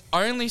that there's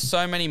only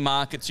so many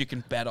markets you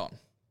can bet on.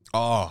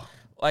 Oh.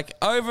 Like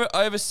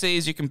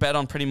overseas, you can bet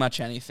on pretty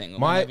much anything,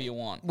 whatever you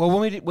want. Well,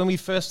 when we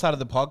first started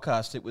the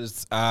podcast, it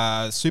was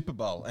Super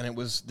Bowl, and it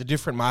was the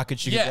different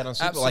markets you could bet on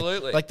Super Bowl.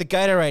 Absolutely. Like the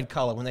Gatorade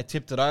color when they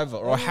tipped it over,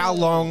 or how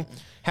long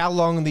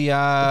the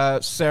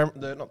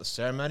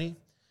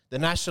the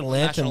national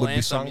anthem would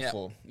be sung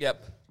for.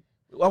 Yep.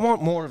 I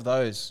want more of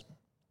those.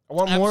 I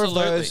want more of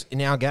those in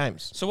our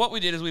games. So what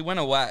we did is we went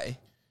away.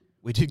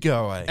 We did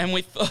go away, and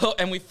we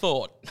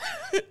thought.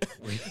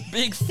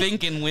 Big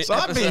thinking. So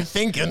I've been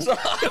thinking.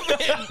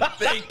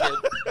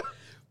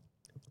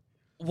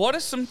 What are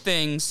some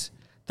things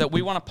that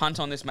we want to punt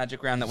on this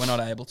Magic round that we're not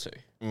able to?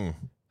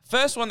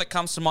 First one that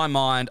comes to my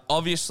mind,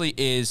 obviously,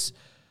 is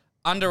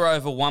under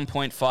over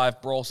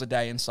 1.5 brawls a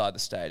day inside the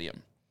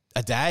stadium.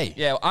 A day?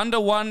 Yeah, under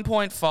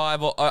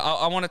 1.5. Or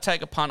I want to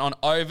take a punt on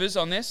overs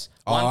on this.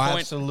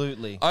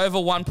 Absolutely. Over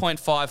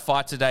 1.5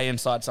 fights a day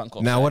inside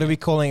Suncorp. Now, what are we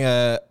calling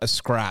a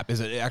scrap? Is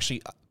it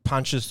actually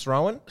punches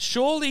thrown?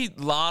 Surely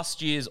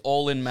last year's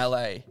all-in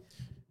melee,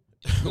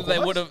 they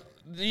would have...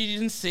 You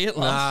didn't see it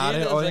last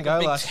year? I didn't go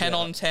last year. There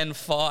was a big 10-on-10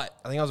 fight.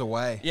 I think I was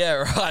away. Yeah,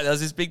 right. There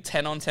was this big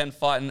 10-on-10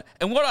 fight.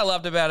 And what I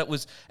loved about it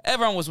was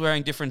everyone was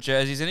wearing different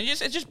jerseys, and it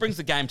just brings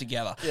the game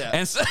together. Yeah.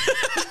 And so...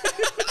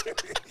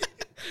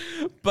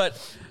 But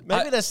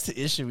maybe that's the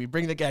issue. We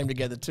bring the game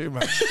together too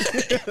much.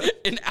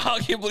 In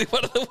arguably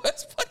one of the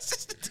worst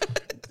places to do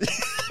it.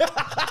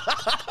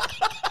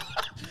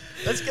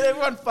 Let's get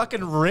everyone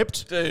fucking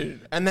ripped,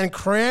 dude, and then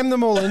cram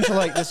them all into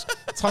like this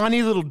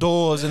tiny little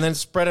doors, and then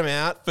spread them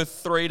out for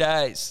 3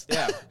 days.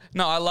 Yeah.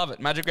 No, I love it.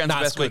 Magic Round's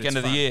the best weekend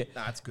of the year.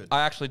 No, it's good.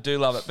 I actually do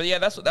love it. But yeah,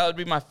 that would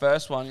be my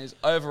first one, is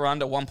over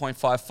under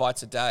 1.5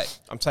 fights a day.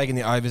 I'm taking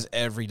the overs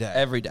every day.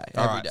 Every day.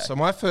 Every day. So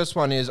my first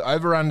one is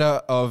over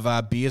under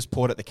of beers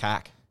poured at the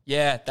CAC.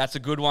 Yeah, that's a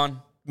good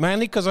one.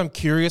 Mainly because I'm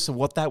curious of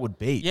what that would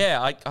be.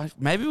 Yeah, I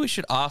maybe we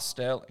should ask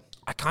Sterling.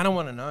 I kind of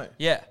want to know.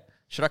 Yeah.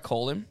 Should I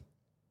call him?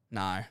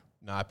 No.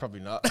 No, probably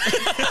not.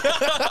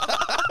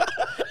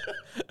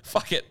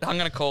 Fuck it. I'm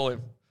going to call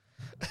him.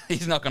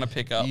 He's not going to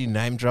pick up. You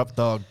name drop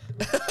dog.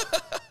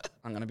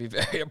 I'm going to be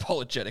very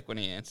apologetic when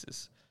he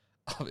answers.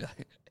 I'll be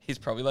like, he's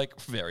probably like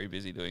very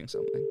busy doing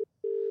something.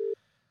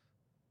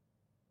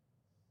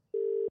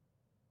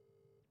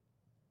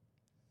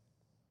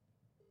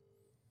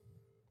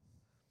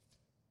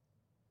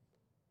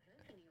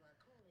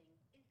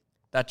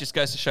 That just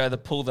goes to show the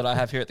pool that I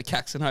have here at the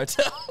Caxton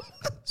Hotel.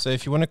 So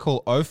if you want to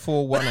call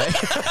 0418...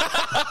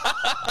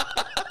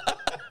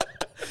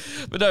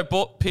 But no,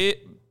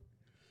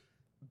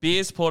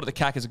 beers poured at the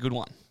CAC is a good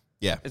one.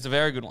 Yeah. It's a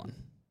very good one.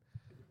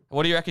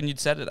 What do you reckon you'd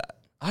set it at?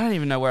 I don't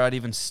even know where I'd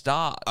even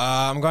start.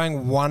 I'm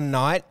going one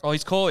night. Oh,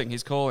 he's calling.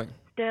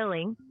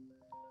 Sterling.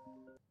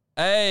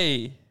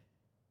 Hey.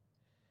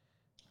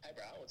 Hey,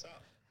 bro, what's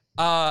up?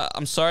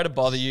 I'm sorry to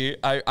bother you.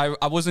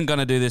 I wasn't going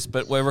to do this,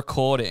 but we're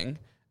recording,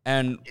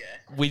 and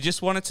we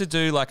just wanted to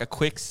do like a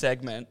quick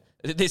segment.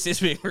 This is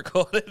being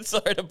recorded.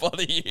 Sorry to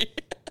bother you.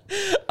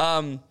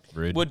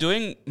 Rude. We're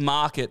doing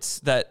markets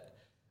that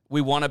we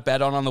want to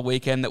bet on the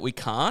weekend that we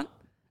can't.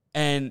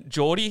 And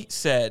Geordie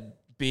said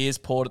beers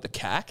poured at the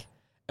CAC.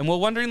 And we're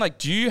wondering, like,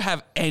 do you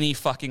have any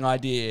fucking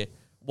idea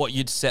what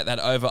you'd set that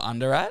over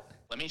under at?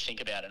 Let me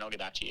think about it and I'll get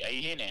back to you. Are you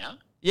here now?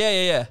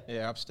 Yeah.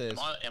 Yeah, upstairs.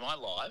 Am I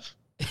live?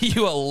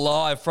 You are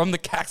live from the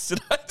Caxton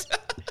Hotel.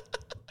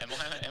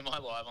 Am I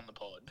live on the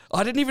pod?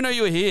 I didn't even know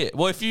you were here.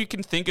 Well, if you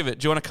can think of it,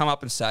 do you want to come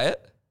up and say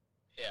it?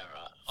 Yeah,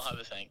 right. I'll have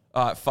a think.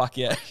 All right, fuck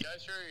yeah. Go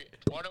through.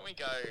 Why don't we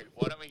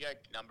go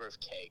number of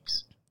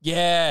kegs?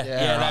 Yeah,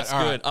 right, that's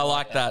all good. right. I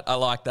like that. All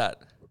right,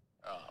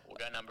 we'll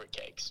go number of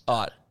kegs.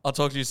 All right, I'll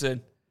talk to you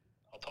soon.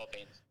 I'll pop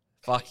in.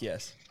 Fuck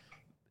yes.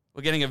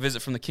 We're getting a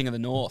visit from the King of the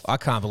North. I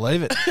can't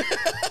believe it.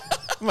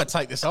 I'm going to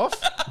take this off.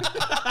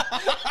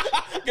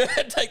 Go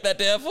ahead, take that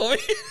down for me.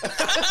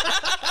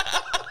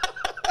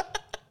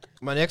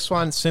 My next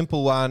one,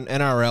 simple one,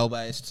 NRL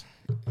based.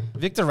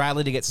 Victor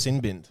Radley to get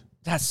sin binned.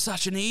 That's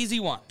such an easy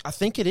one. I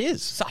think it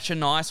is. Such a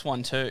nice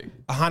one too.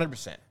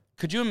 100%.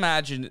 Could you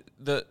imagine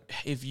that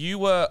if you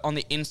were on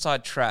the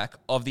inside track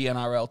of the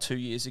NRL 2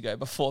 years ago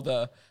before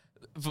the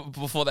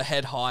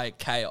head high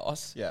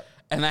chaos? Yeah.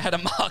 And they had a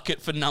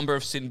market for number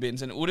of sin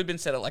bins, and it would have been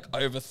set at like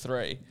over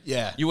 3.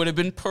 Yeah. You would have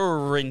been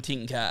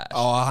printing cash.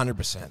 Oh,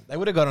 100%. They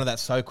would have gotten to that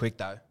so quick,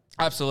 though.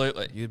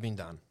 Absolutely. You'd been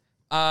done.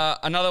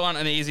 Another one,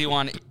 an easy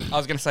one. I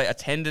was going to say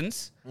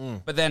attendance,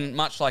 but then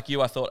much like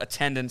you, I thought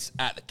attendance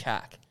at the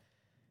CAC.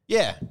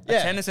 Yeah.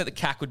 Attendance at the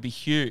CAC would be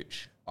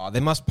huge. Oh,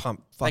 they must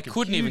pump They fucking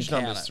couldn't even huge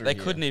count numbers it. through They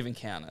here. couldn't even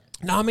count it.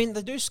 No, I mean,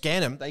 they do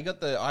scan them. They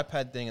got the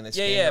iPad thing and they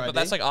scan Yeah, your but ID.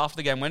 that's like after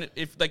the game.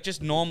 If like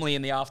just normally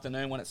in the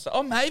afternoon when it's...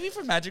 Oh, maybe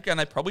for Magic Round,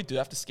 they probably do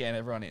have to scan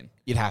everyone in.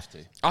 You'd have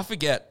to. I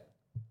forget.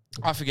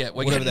 I forget.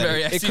 We're Whatever getting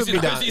very that is. It could be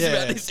done. about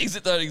Yeah. these things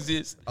that don't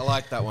exist. I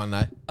like that one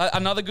though.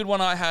 Another good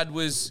one I had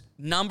was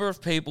number of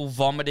people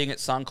vomiting at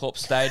Suncorp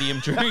Stadium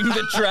during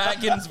the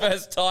Dragons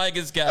versus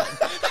Tigers game.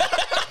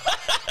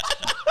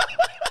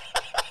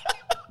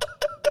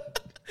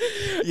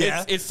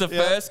 Yeah. It's the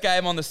first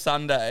game on the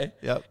Sunday.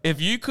 Yep.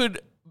 If you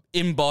could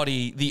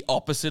embody the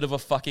opposite of a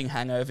fucking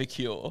hangover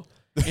cure,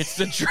 it's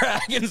the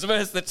Dragons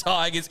versus the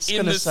Tigers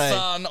in the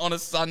sun on a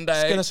Sunday.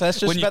 I was gonna say, that's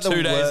just when you're about 2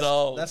 the days worst.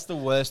 old. That's the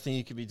worst thing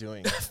you could be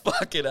doing.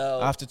 Fucking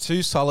hell. After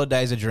 2 solid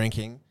days of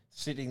drinking,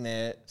 sitting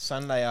there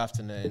Sunday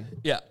afternoon,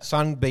 Yeah.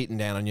 sun beating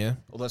down on you.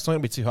 Although it's not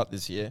gonna be too hot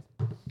this year.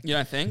 You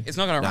don't think? It's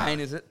not going to Nah. rain,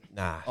 is it?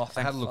 Nah. Oh, I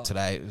thank had a look fuck.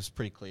 today. It was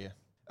pretty clear.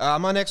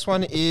 My next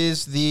one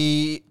is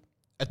the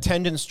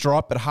attendance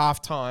drop at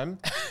halftime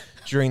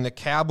during the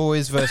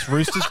Cowboys versus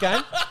Roosters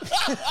game.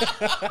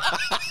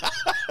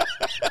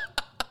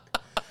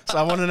 So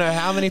I want to know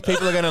how many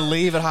people are going to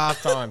leave at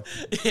halftime.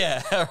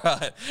 Yeah,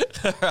 right.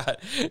 Right.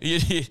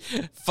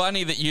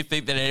 Funny that you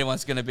think that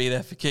anyone's going to be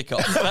there for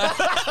kickoff.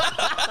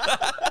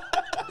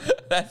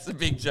 That's the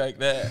big joke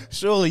there.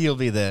 Surely you'll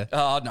be there.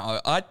 Oh, no.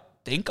 I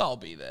think I'll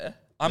be there.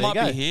 I There you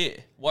might be go. here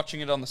watching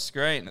it on the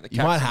screen at the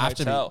You might Captain have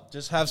to Hotel. be.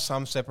 Just have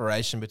some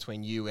separation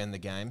between you and the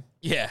game.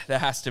 Yeah, there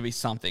has to be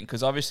something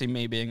because obviously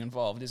me being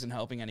involved isn't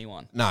helping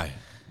anyone. No.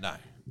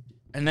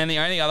 And then the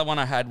only other one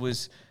I had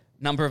was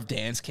number of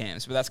dance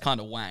cams, but that's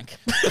kind of wank.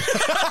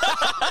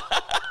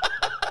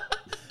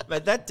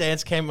 But that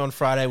dance cam on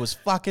Friday was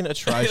fucking It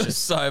was atrocious.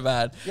 so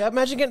bad. Yeah,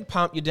 imagine getting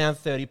pumped. You're down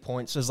 30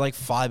 points. There's like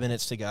 5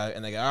 minutes to go.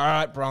 And they go, all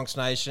right, Bronx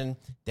Nation,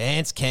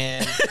 dance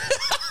cam.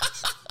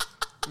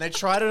 And they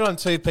tried it on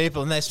 2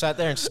 people and they sat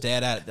there and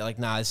stared at it. They're like,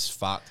 nah, this is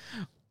fucked.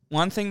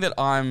 One thing that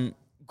I'm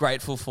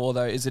grateful for,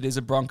 though, is it is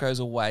a Broncos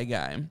away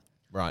game.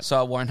 Right. So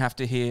I won't have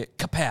to hear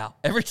kapow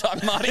every time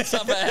Marty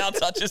somehow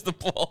touches the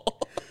ball.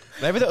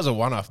 Maybe that was a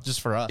one-off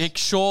just for us. It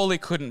surely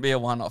couldn't be a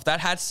one-off. That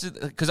had to,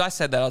 because I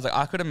said that, I was like,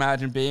 I could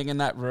imagine being in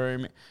that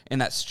room, in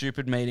that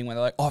stupid meeting where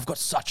they're like, oh, I've got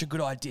such a good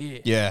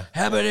idea. Yeah.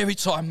 How about every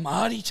time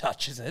Marty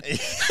touches it?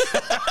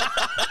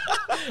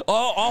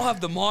 I'll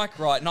have the mic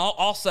right and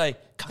I'll say,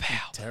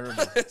 kapow.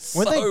 Terrible. It's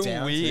Were so they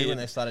down weird. too when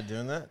they started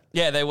doing that?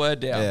 Yeah, they were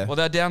down. Yeah. Well,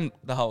 they're down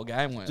the whole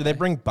game, weren't Did they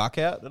bring Buck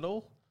out at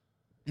all?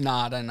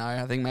 Nah, I don't know.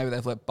 I think maybe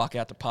they've let Buck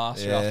out to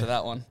pasture Yeah. after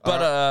that one. But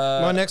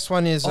My next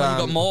one is... oh, you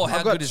got more? How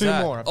I've got good is 2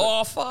 that? more. I've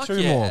got Oh, fuck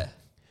 2 yeah. more.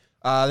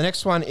 The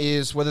next one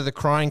is whether the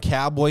crying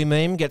cowboy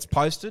meme gets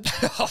posted.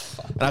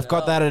 And I've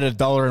got that at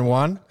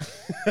 $1.01.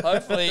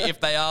 Hopefully, if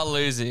they are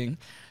losing,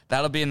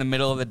 that'll be in the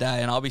middle of the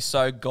day, and I'll be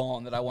so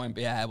gone that I won't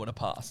be able to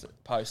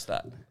post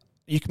that.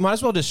 You might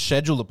as well just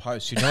schedule the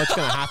post. You know it's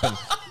going to happen.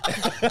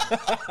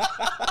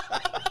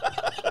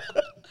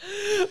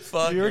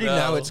 Fuck, You already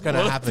know it's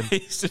gonna happen.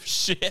 Piece of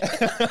shit.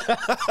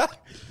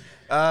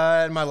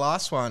 And my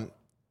last one,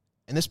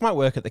 and this might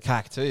work at the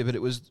CAC too, but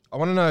I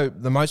want to know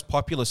the most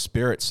popular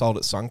spirit sold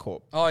at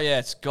Suncorp. Oh yeah,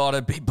 it's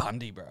gotta be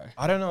Bundy, bro.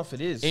 I don't know if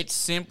it is. It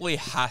simply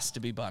has to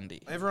be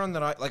Bundy. Everyone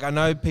that I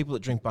know people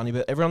that drink Bundy,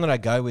 but everyone that I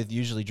go with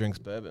usually drinks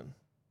bourbon.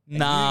 And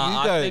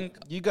Nah, I think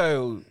you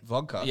go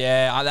vodka.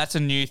 yeah, that's a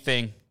new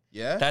thing.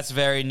 Yeah? That's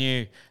very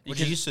new. What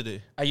you used to do?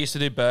 I used to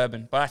do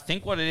bourbon, but I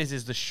think what it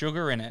is the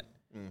sugar in it.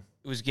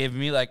 It was giving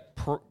me like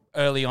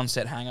early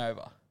onset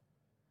hangover.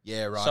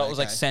 Yeah, right. So it was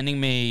like okay. sending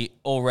me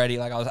already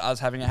like I was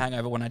having a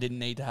hangover when I didn't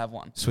need to have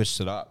one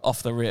Switched it up.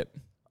 off the rip.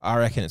 I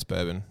reckon it's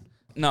bourbon.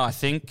 No, I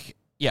think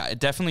it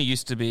definitely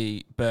used to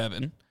be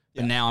bourbon,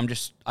 but now I'm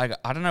just I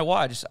don't know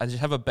why I just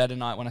have a better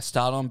night when I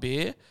start on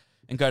beer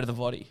and go to the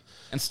voddy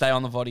and stay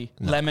on the voddy.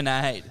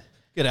 Lemonade,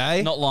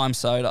 G'day. not lime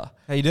soda.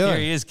 How you doing? Here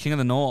he is, King of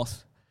the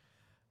North.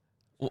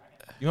 You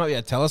might be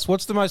able to tell us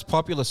what's the most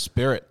popular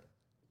spirit,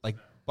 like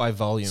by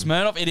volume.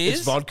 Smirnoff, it is?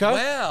 It's vodka?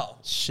 Wow.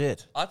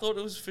 Shit. I thought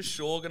it was for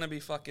sure going to be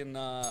fucking...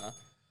 I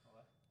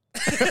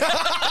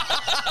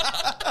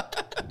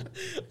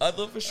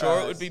thought for sure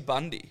it would be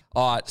Bundy.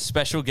 All right,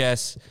 special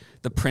guest,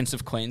 the Prince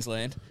of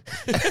Queensland.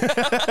 He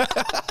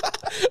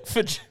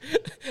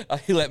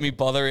let me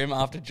bother him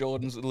after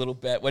Jordan's little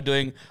bet. We're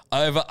doing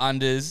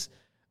over-unders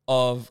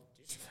of...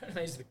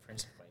 He's the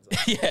Prince of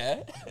Queensland.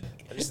 Yeah.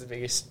 He's the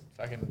biggest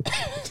fucking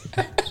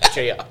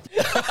cheater.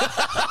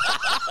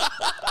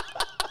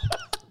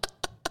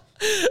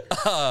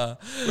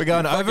 We're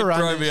going over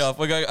Throw me off.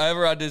 We're going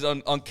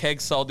over-unders on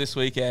kegs sold this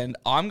weekend.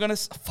 I'm going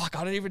to... Fuck,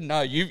 I don't even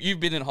know. You've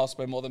been in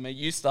hospo more than me.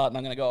 You start and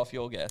I'm going to go off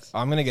your guess.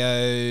 I'm going to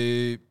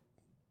go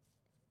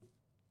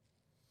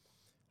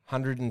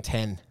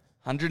 110.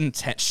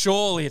 110.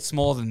 Surely it's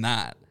more than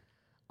that.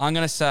 I'm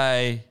going to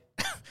say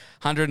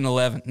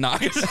 111. No, I'm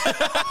going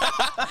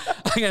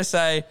to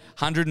say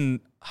 100 and...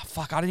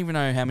 Fuck, I don't even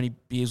know how many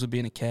beers would be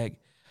in a keg.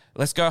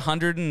 Let's go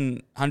 100 and...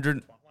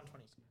 100...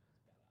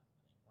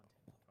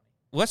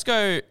 Let's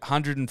go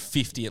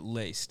 150 at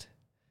least.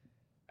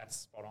 That's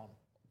spot on.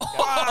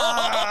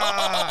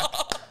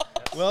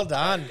 Well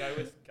done.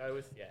 Go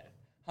with yeah.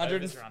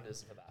 100 Overs or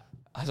unders for that.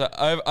 So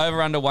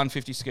over under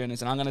 150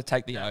 schooners, and I'm going to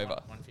take the over.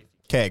 150.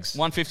 Kegs.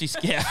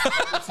 150, yeah.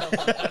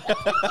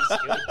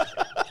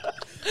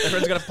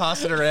 Everyone's going to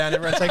pass it around.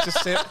 Everyone takes a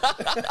sip.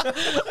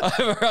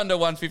 Over under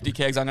 150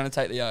 kegs, I'm going to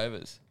take the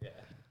overs.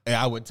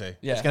 Yeah, I would too.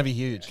 Yeah. It's going to be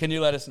huge. Can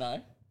you let us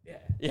know? Yeah.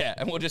 Yeah,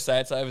 and we'll just say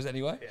it's overs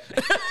anyway.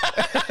 Well,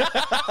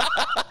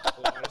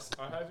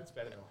 I hope it's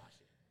better than last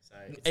year. So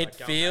it's It like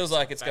going feels based-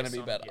 like it's gonna based be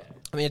on- better. Yeah.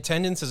 I mean,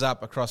 attendance is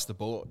up across the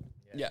board.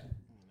 Yeah.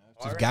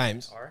 I reckon-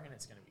 games. I reckon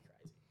it's going to be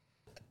crazy.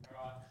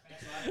 All right.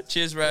 Thanks, mate.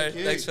 Cheers, bro.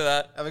 you. Thanks for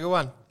that. Have a good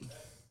one.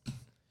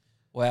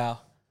 Wow.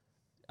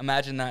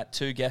 Imagine that,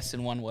 2 guests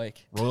in 1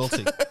 week.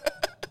 Royalty.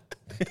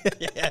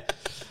 Yeah.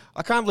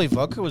 I can't believe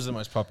vodka was the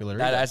most popular.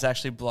 That either. has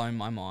actually blown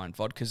my mind.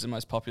 Vodka's the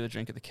most popular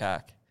drink at the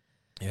CAC.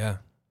 Yeah.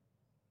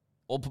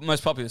 Or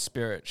most popular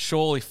spirit.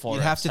 Surely Forex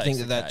You'd have to think takes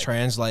that the that cake.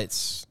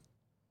 translates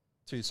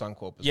to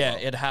Suncorp as Yeah, well.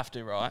 it'd have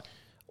to, right?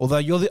 Although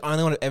you're the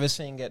only one I've ever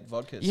seen get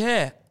vodkas.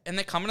 Yeah, and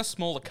they come in a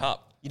smaller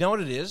cup. You know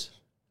what it is?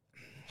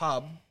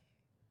 Pub.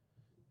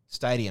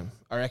 Stadium.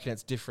 I reckon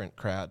it's different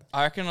crowd.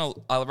 I reckon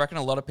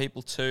a lot of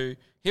people too.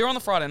 Here on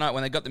the Friday night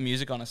when they got the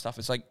music on and stuff,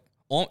 it's like,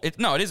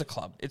 it is a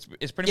club. It's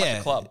pretty much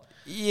a club.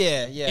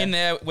 Yeah, yeah. In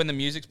there when the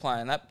music's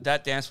playing,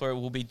 that dance floor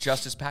will be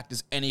just as packed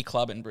as any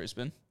club in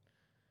Brisbane.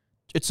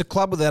 It's a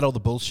club without all the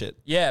bullshit.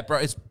 Yeah, bro,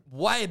 it's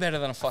way better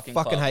than a fucking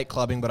club. Fucking hate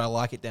clubbing, but I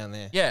like it down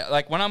there. Yeah,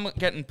 like when I'm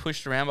getting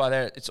pushed around by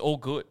there, it's all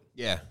good.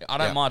 Yeah. I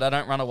don't mind. I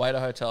don't run away to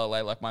Hotel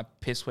LA like my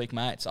piss weak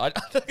mates.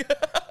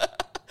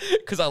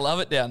 Because I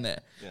love it down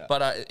there. Yeah.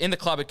 But in the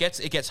club, it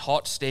gets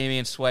hot, steamy,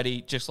 and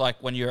sweaty, just like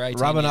when you're 18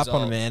 Rubbing years up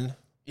on a old. man.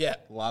 Yeah.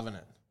 Loving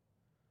it.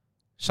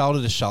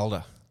 Shoulder to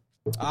shoulder.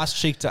 Ass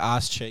cheek to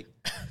ass cheek.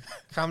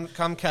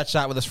 Come catch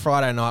up with us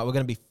Friday night. We're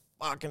going to be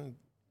fucking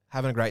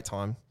having a great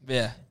time.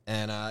 Yeah.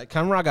 And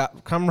come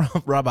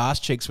rub ass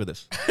cheeks with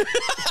us.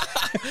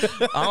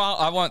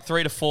 I want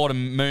 3 to 4 to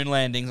moon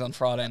landings on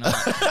Friday night.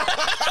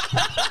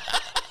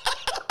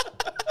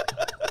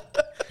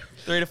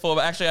 3 to 4.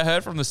 But actually, I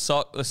heard from the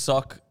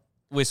sock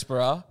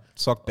whisperer,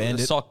 Sock bandit.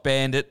 the sock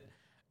bandit,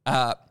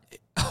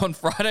 on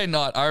Friday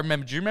night.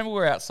 Do you remember we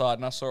were outside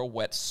and I saw a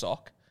wet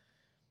sock?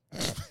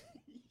 And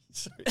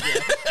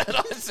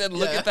I said,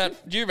 look at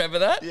that. Do you remember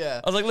that?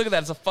 Yeah. I was like, look at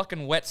that. It's a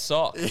fucking wet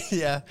sock.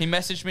 Yeah. He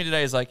messaged me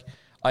today. He's like,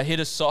 I hit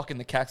a sock in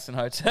the Caxton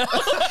Hotel.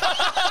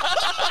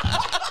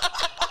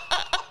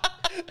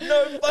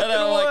 No fucking And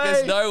I'm like,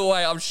 there's no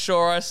way. I'm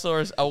sure I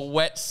saw a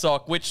wet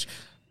sock, which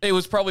it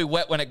was probably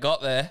wet when it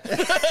got there.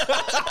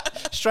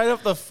 Straight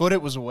off the foot,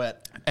 it was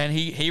wet. And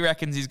he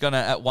reckons he's going to,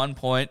 at one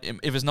point,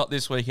 if it's not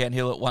this weekend,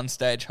 he'll at one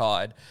stage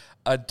hide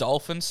a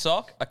Dolphin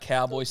sock, a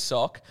Cowboy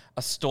sock,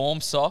 a Storm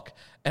sock,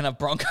 and a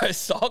Broncos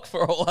sock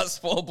for all us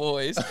 4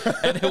 boys.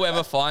 And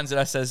whoever finds it,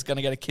 I says, is going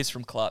to get a kiss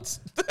from Klutz.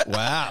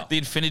 Wow. The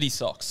Infinity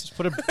socks.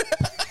 Put a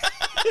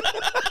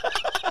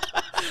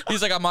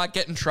He's like, I might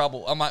get in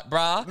trouble. I'm like,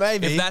 bruh,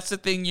 Maybe. if that's the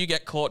thing you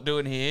get caught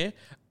doing here,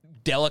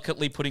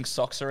 delicately putting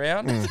socks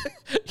around,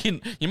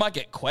 you might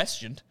get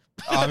questioned.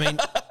 I mean,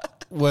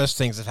 worst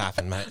things have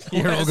happened, mate.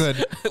 You're all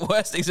good.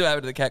 Worst things have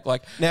happened to the CAC,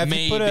 like Now, if you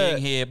me put being a-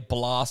 here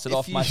blasted if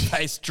off my you-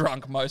 face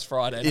drunk most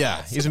Friday Yeah,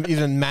 nights. he's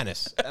a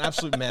menace. An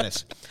absolute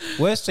menace.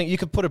 Worst thing, you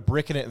could put a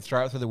brick in it and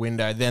throw it through the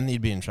window, then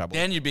you'd be in trouble.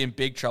 Then you'd be in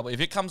big trouble.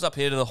 If it comes up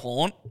here to the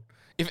haunt,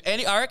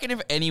 I reckon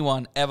if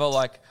anyone ever,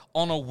 like,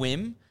 on a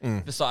whim,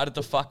 decided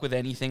to fuck with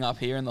anything up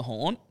here in the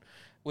haunt,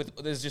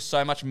 there's just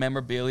so much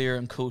memorabilia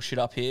and cool shit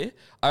up here,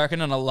 I reckon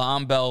an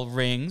alarm bell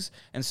rings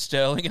and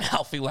Sterling and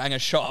Alfie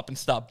Langer show up and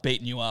start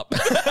beating you up.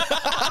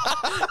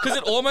 Because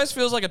it almost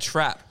feels like a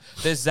trap.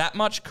 There's that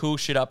much cool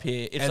shit up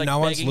here. It's And like no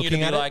one's begging you to looking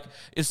be at it? like,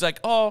 it's like,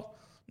 oh,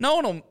 no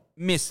one will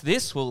miss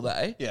this, will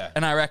they? Yeah.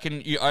 And I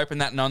reckon you open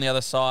that and on the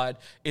other side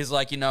is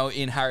like,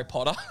 in Harry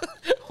Potter,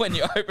 when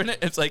you open it,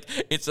 it's like,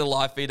 it's a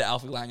live feed to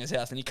Alfie Langer's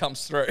house and he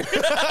comes through.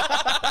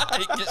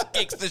 He just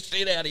kicks the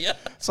shit out of you.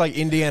 It's like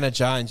Indiana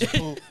Jones.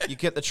 You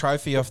get the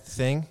trophy off the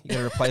thing, you got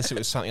to replace it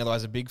with something,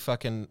 otherwise a big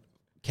fucking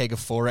keg of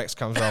Forex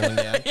comes rolling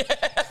down.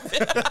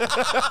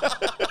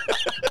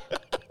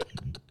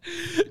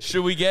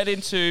 Should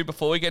we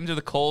before we get into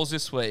the calls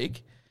this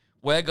week,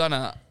 we're going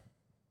to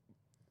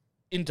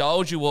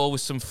indulge you all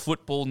with some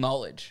football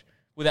knowledge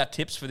with our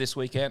tips for this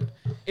weekend.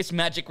 It's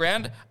Magic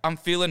Round. I'm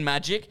feeling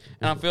magic,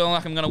 and I'm feeling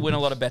like I'm going to win a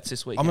lot of bets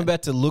this weekend. I'm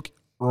about to look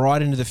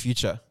right into the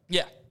future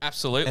Yeah,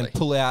 absolutely. and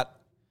pull out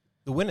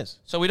the winners.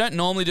 So we don't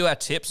normally do our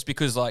tips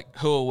because, like,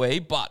 who are we?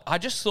 But I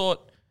just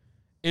thought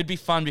it'd be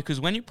fun because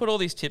when you put all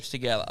these tips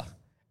together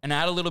and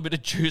add a little bit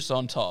of juice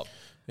on top,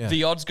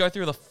 the odds go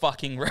through the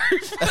fucking roof.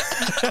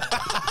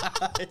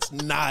 It's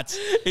nuts.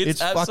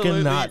 It's fucking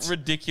absolutely nuts.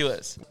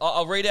 ridiculous.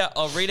 I'll read out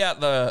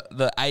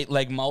the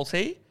 8-leg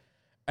multi,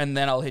 and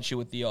then I'll hit you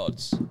with the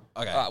odds.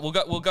 Okay. All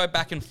right, we'll go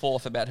back and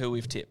forth about who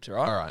we've tipped. All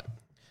right. All right.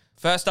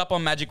 First up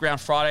on Magic Round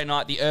Friday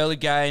night, the early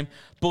game.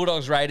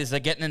 Bulldogs Raiders.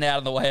 They're getting it out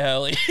of the way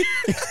early.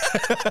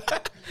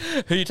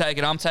 Who you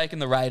taking? I'm taking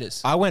the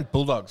Raiders. I went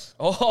Bulldogs.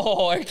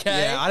 Oh,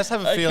 okay. Yeah, I just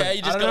have a feeling. Okay,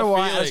 you just I don't got know a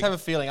why. feeling. I just have a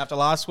feeling. After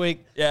last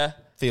week, Yeah.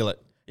 feel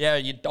it. Yeah,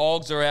 your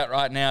dogs are out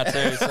right now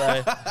too.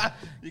 So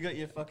You got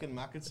your fucking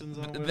moccasins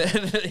on.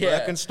 yeah.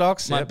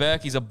 Birkenstocks. My Yep.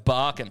 Berkeys are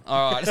barking.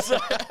 All right. So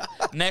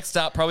next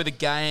up, probably the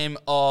game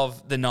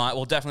of the night.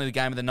 Well, definitely the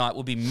game of the night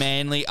will be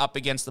Manly up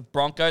against the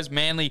Broncos.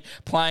 Manly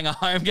playing a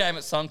home game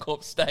at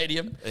Suncorp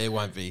Stadium. It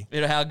won't be.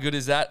 You know, how good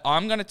is that?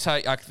 I'm going to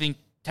take, I think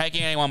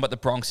taking anyone but the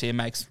Bronx here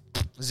makes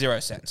 0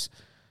 sense.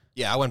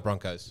 Yeah, I went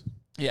Broncos.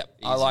 Yeah,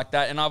 I like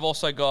that. And I've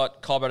also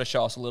got Cobbo to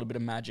show us a little bit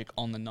of magic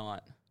on the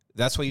night.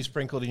 That's what you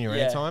sprinkled in your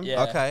Yeah, anytime?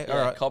 yeah, Okay, yeah,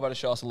 all right. Cobbo to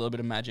show us a little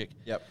bit of magic.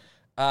 Yep.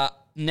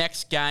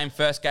 Next game,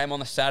 first game on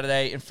the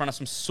Saturday, in front of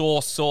some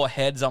sore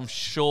heads, I'm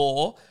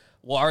sure.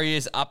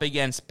 Warriors up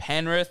against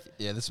Penrith.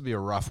 Yeah, this will be a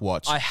rough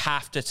watch. I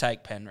have to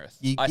take Penrith.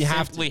 You I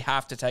have simply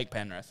have to take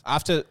Penrith.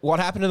 After what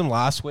happened to them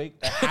last week,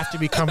 they have to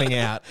be coming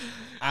out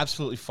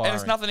absolutely firing. And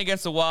it's nothing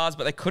against the Wars,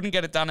 but they couldn't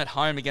get it done at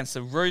home against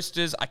the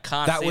Roosters. I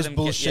can't That see was them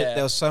bullshit. Get,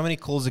 There was so many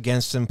calls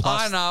against them.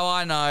 Plus,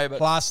 I know. But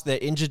plus they're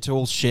injured to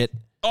all shit.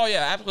 oh,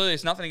 yeah, absolutely.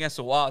 It's nothing against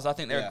the Wars. I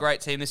think they're a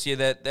great team this year.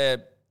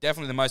 They're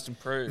definitely the most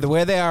improved.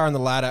 Where they are on the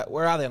ladder,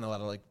 where are they on the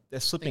ladder? Like they're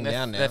slipping they're,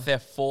 down now. They're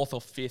 4th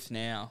or 5th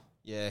now.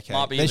 Yeah, okay.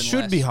 Might be They even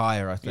should less. be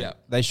higher, I think. Yeah.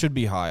 They should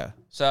be higher.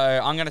 So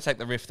I'm going to take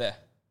the Rift there.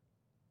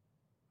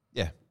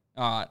 Yeah.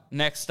 All right.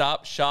 Next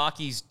up,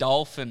 Sharkies,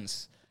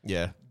 Dolphins.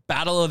 Yeah.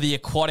 Battle of the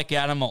aquatic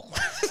animal.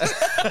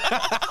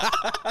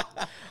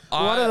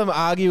 One of them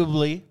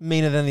arguably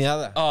meaner than the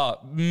other. Oh,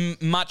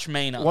 much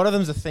meaner. One of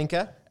them's a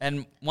thinker.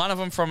 And one of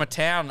them from a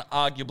town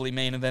arguably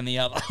meaner than the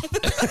other.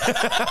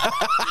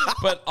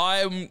 But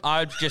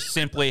I just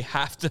simply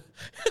have to...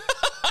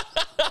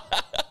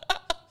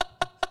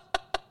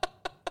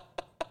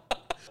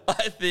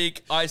 I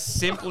think I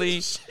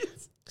simply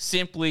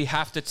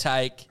have to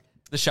take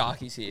the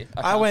Sharkies here.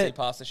 I can't see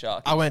past the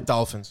Sharkies. I went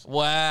Dolphins.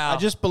 Wow. I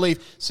just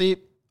believe. See,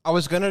 I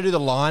was going to do the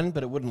line,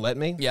 but it wouldn't let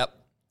me. Yep.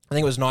 I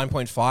think it was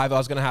 9.5. I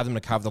was going to have them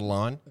to cover the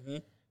line.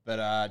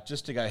 But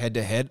just to go head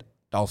to head,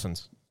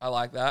 Dolphins. I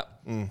like that.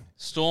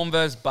 Storm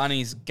versus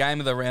Bunnies, game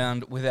of the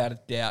round without a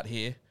doubt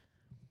here.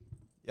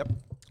 Yep.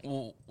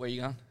 Ooh, where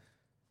you going?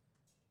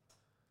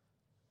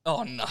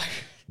 Oh, no.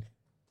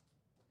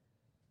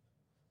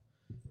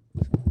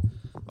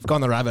 I've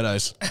gone the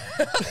Rabbitohs.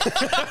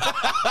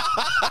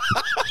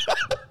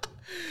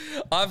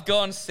 I've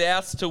gone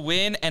Souths to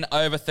win and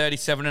over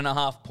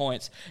 37.5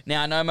 points.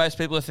 Now, I know most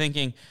people are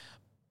thinking,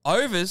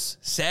 overs,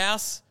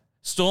 Souths,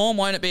 Storm,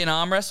 won't it be an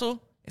arm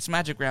wrestle? It's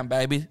Magic Round,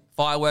 baby.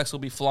 Fireworks will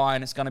be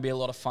flying. It's going to be a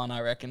lot of fun,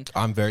 I reckon.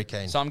 I'm very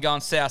keen. So I'm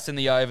going Souths in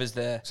the overs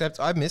there. Except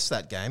I missed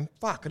that game.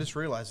 Fuck, I just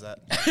realised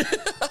that.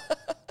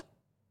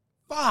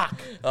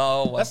 Fuck.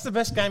 Oh, well. That's the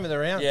best game of the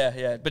round.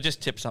 Yeah, but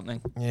just tip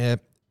something. Yeah,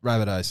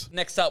 Rabbitohs.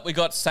 Next up, we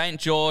got St.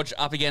 George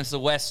up against the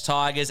West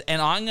Tigers.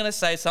 And I'm going to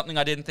say something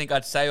I didn't think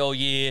I'd say all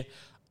year.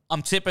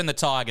 I'm tipping the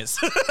Tigers.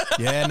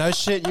 Yeah, no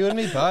shit. You and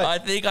me both. I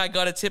think I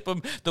got to tip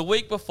them. The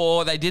week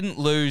before, they didn't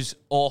lose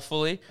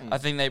awfully. I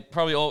think they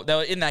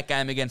were in that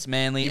game against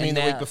Manly. You mean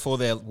the week before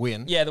their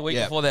win? Yeah, the week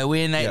before their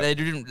win. They Yeah.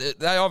 didn't.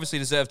 They obviously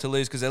deserve to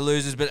lose because they're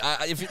losers. But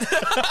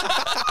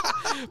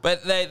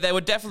but they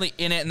were definitely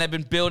in it, and they've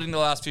been building the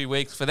last few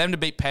weeks. For them to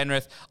beat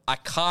Penrith, I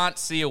can't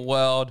see a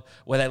world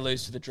where they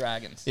lose to the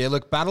Dragons. Yeah,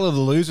 look, battle of the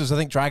losers. I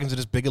think Dragons are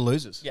just bigger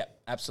losers. Yeah,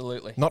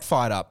 absolutely. Not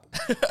fired up.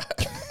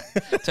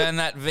 Turn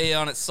that V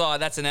on its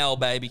side. That's an L,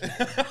 baby.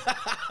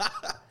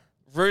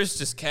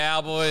 Roosters,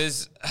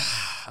 Cowboys.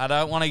 I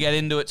don't want to get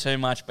into it too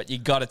much, but you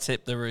got to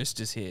tip the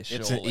Roosters here,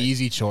 surely. It's an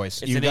easy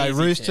choice. It's You an go easy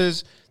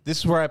Roosters. This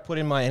is where I put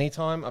in my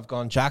anytime. I've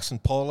gone Jackson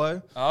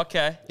Polo.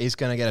 Okay. He's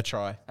going to get a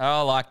try. Oh,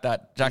 I like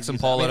that. Jackson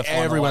Paulo. I mean,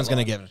 everyone's going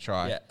to get a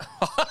try. Yeah.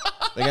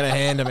 They're going to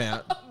hand him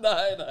out.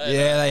 No.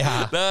 Yeah, they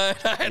are. No.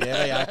 Yeah,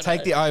 they are.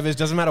 Take the overs.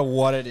 Doesn't matter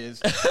what it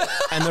is.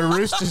 And the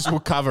Roosters will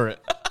cover it.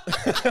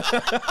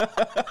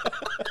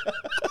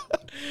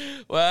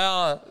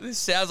 Well, this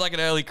sounds like an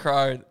early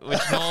crow, which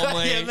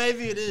normally Yeah,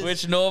 maybe it is.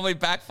 which normally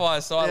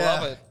backfires. So I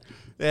love it.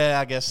 Yeah,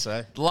 I guess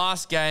so.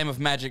 Last game of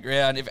Magic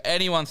Round. If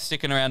anyone's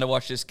sticking around to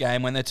watch this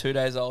game when they're 2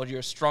 days old, you're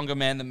a stronger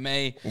man than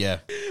me. Yeah.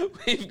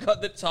 We've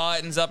got the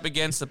Titans up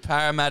against the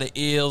Parramatta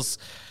Eels.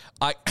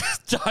 I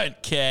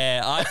don't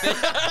care.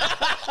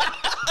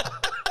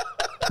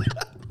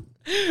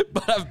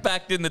 But I've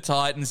backed in the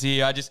Titans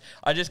here. I just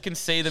can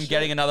see them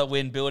getting another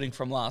win building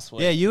from last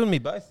week. Yeah, you and me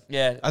both.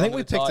 Yeah, I think onto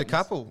we the picked a Titans.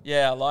 couple.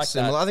 Yeah, I like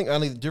Similar. that. I think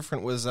only the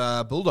different was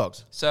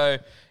Bulldogs. So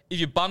if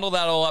you bundle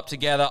that all up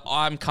together,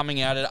 I'm coming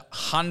out at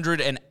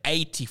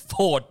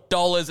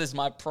 $184 as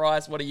my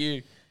price. What are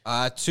you?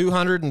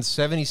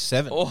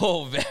 277.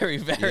 Oh, very,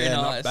 very Yeah,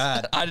 not nice.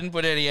 bad. I didn't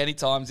put any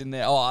times in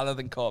there. Oh, other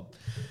than Cobb.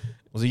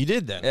 Well, you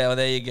did then. Yeah, well,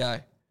 there you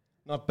go.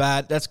 Not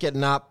bad. That's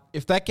getting up.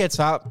 If that gets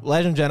up,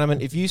 ladies and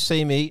gentlemen, if you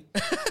see me,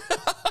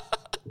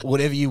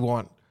 whatever you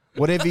want.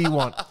 Whatever you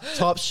want.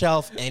 Top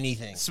shelf,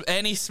 anything.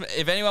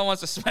 If anyone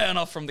wants to span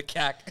off from the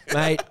CAC.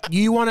 Mate,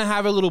 you want to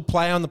have a little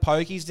play on the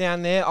pokies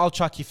down there, I'll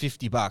chuck you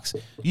 $50.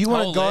 You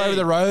want to go Holy. over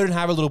the road and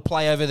have a little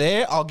play over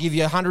there, I'll give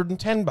you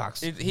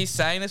 $110. He's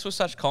saying this with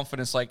such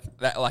confidence, like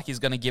that, like he's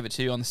going to give it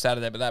to you on the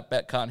Saturday, but that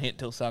bet can't hit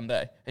till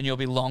Sunday, and you'll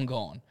be long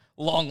gone.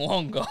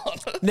 long gone.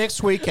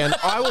 Next weekend,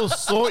 I will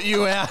sort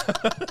you out.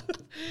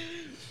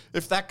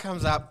 If that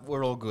comes up,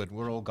 we're all good.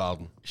 We're all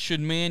golden. Should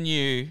me and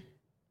you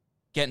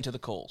get into the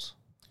calls?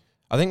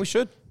 I think we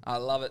should. I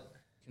love it.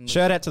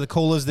 Shout out to the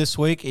callers this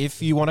week.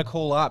 If you want to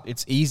call up,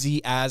 it's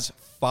easy as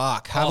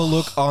fuck. Have a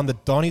look on the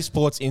Donny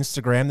Sports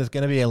Instagram. There's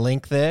going to be a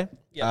link there.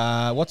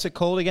 Yep. What's it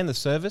called again? The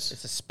service?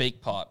 It's a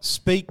speak pipe.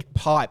 Speak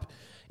Pipe.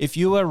 If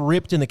you were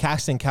ripped in the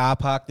Caxton car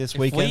park this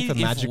weekend for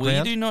Magic If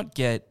Round, we do not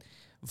get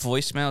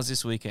voicemails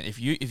this weekend, if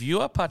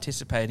you are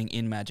participating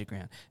in Magic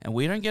Round and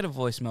we don't get a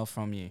voicemail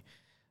from you,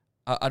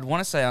 I'd want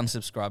to say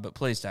unsubscribe, but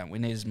please don't. We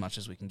need as much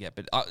as we can get.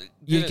 But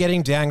you're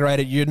getting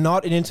downgraded. You're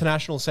not an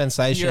international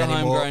sensation You're a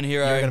anymore. homegrown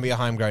hero. You're going to be a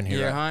homegrown hero.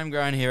 You're a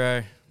homegrown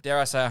hero. Dare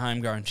I say a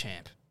homegrown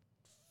champ?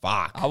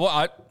 Fuck.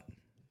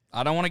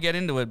 I don't want to get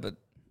into it, but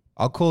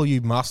I'll call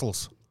you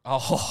Muscles.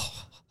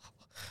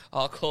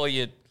 I'll call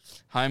you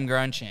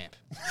homegrown champ.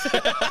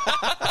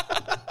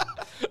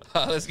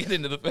 Let's get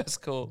into the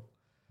first call.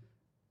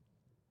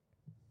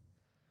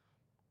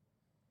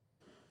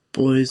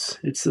 Boys,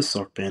 it's the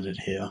Sock Bandit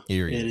here.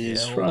 Here he It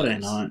is. is Yeah, Friday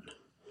always. night.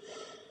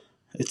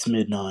 It's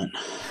midnight.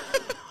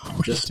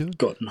 I've just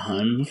gotten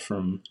home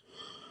from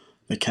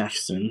the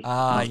Caxton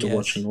after yes.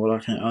 watching what I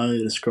can only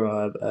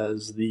describe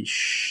as the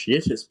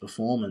shittest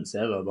performance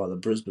ever by the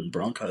Brisbane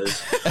Broncos.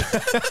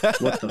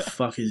 What the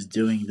fuck is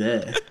doing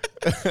there?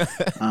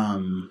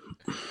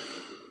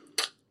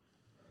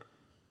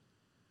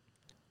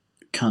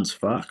 Cunt's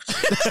fucked.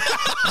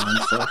 I'm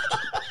fucked.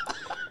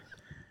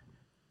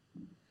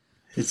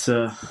 It's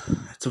a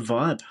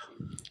vibe.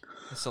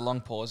 It's a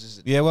long pause, is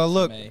it? Yeah, well, for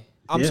look, me?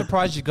 I'm Yeah.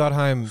 surprised you got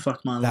home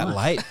Fuck my that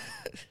life. late.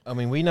 I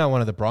mean, we know one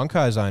of the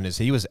Broncos owners.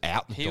 He was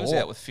out the He door. was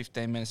out with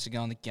 15 minutes to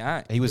go in the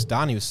game. He was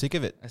done. He was sick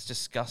of it. That's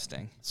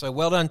disgusting. So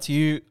well done to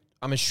you.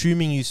 I'm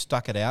assuming you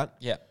stuck it out,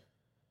 Yeah.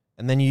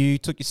 and then you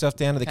took yourself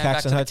down to the Came back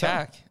Caxton to the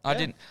Hotel.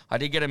 CAC. I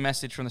did get a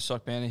message from the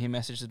Sock Band, and he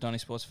messaged the Donny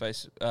Sports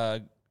Face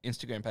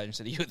Instagram page and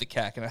said, "Are you at the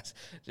CAC?" And I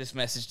just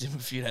messaged him a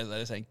few days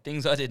later saying,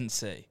 "Things I didn't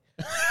see."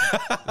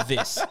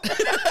 This.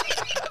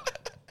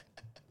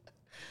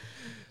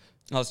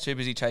 I was too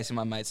busy chasing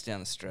my mates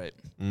down the street.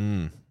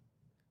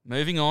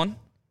 Moving on.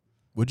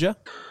 Would you?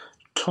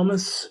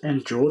 Thomas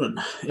and Jordan.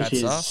 That's it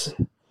is us.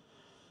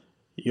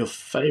 your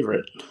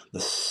favourite,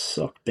 the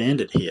Sock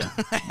Bandit here.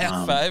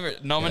 Our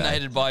favourite,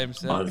 nominated by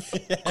himself.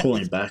 I've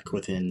calling back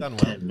within Done well.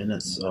 10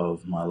 minutes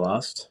of my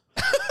last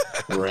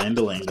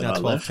rambling that Now I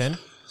 12, left. 10.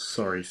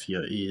 Sorry for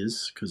your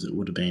ears, because it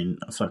would have been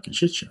a fucking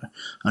shit show.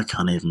 I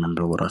can't even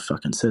remember what I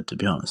fucking said, to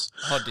be honest.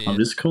 Oh, dear. I'm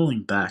just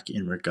calling back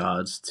in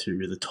regards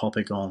to the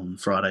topic on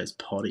Friday's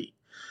potty.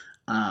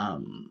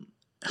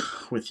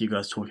 With you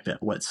guys talking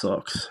about wet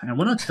socks. And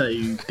when I tell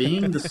you,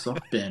 being the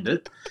Sock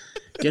Bandit,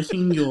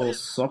 getting your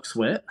socks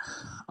wet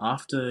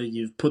after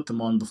you've put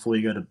them on before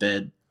you go to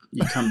bed,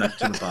 you come back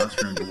to the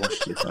bathroom to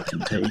wash your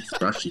fucking teeth,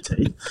 brush your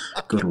teeth,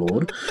 good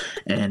lord,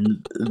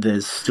 and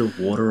there's still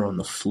water on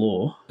the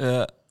floor,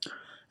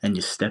 and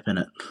you step in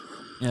it.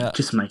 Yeah. It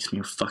just makes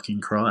me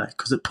fucking cry,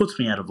 because it puts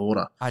me out of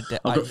order. I've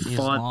got he's 5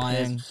 pairs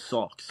lying. of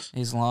socks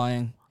He's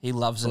lying. He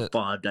loves for it.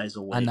 5 days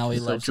a week. I know he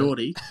so, loves it.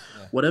 Geordie,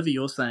 whatever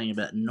you're saying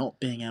about not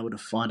being able to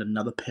find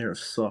another pair of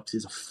socks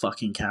is a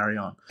fucking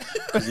carry-on.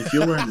 Because if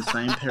you're wearing the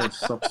same pair of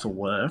socks to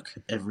work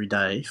every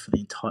day for the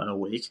entire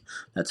week,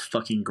 that's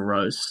fucking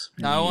gross.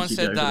 And No you one need to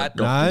said go to the that.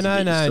 doctors No,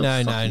 and no, get no,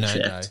 yourself no, fucking no,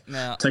 checked.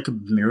 Now, Take a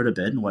mirror to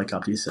bed and wake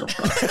up to yourself.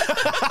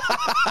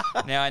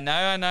 bro. now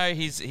I know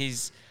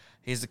he's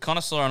the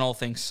connoisseur on all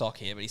things sock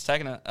here, but he's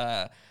taking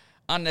a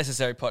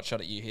unnecessary pot shot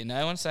at you here.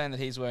 No one's saying that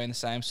he's wearing the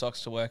same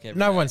socks to work every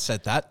No day. one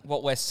said that.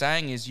 What we're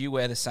saying is you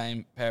wear the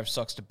same pair of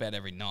socks to bed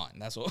every night.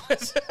 That's what we're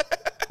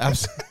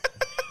saying.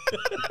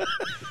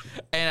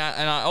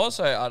 And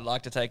I'd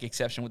like to take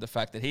exception with the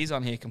fact that he's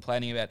on here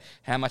complaining about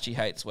how much he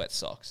hates wet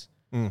socks.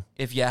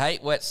 If you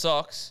hate wet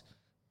socks,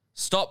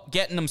 stop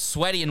getting them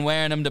sweaty and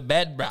wearing them to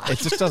bed, bruh. It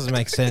just doesn't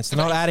make sense. They're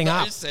not Makes adding no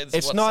up. sense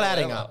It's not whatsoever.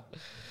 adding up.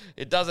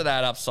 It doesn't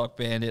add up, Sock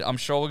Bandit. I'm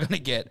sure we're going to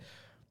get,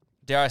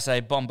 dare I say,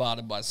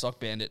 bombarded by Sock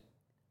Bandit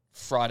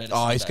Friday to Oh,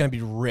 Sunday. he's going to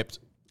be ripped.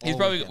 He's all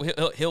probably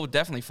weekend. he'll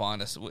definitely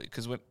find us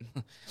because we're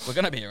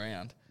going to be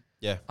around.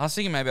 Yeah. I was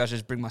thinking maybe I should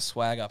just bring my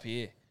swag up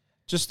here.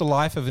 Just the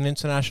life of an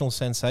international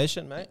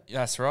sensation, mate.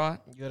 That's right.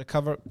 You got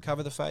to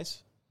cover the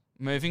face.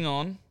 Moving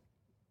on,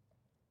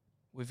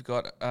 we've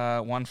got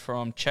one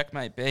from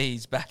Checkmate B.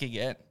 He's back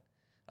again.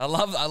 I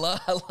love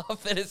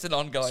that it's an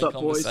ongoing What's up,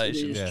 boys? It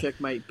conversation. is Yeah.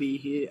 Checkmate B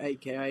here,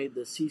 aka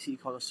the CC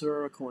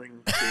Connoisseur,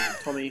 according to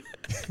Tommy.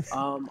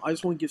 I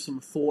just want to give some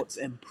thoughts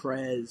and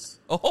prayers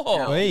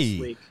Oh, out Hey.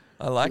 this week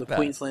I for like the that.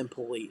 Queensland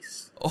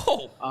Police.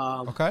 Oh,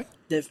 Okay.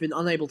 They've been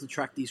unable to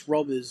track these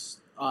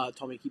robbers.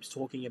 Tommy keeps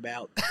talking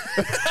about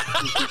who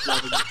keeps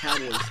robbing the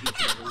Cowboys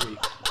each and every week.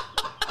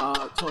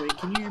 Tommy,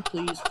 can you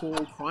please call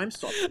Crime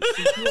Stoppers?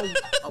 Since you're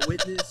a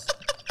witness,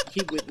 you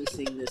keep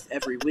witnessing this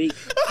every week.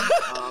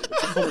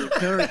 It's a common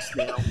occurrence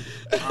now.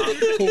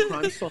 Call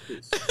Crime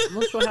Stoppers. I'm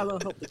not sure how they'll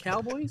help the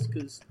Cowboys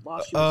because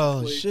last year was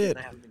Oh, fluke shit. and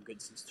they haven't been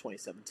good since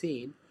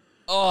 2017.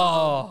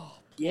 oh.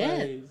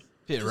 Yeah.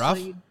 Bit Just rough.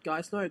 letting you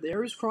guys know,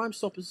 there is Crime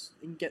Stoppers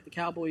and get the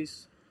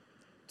Cowboys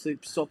to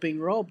stop being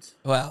robbed.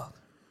 Well,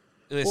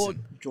 Or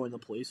listen. join the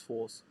police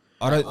force.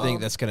 I don't think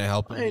that's going to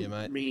help him I here, ain't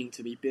mate. meaning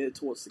to be bitter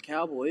towards the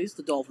Cowboys.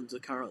 The Dolphins are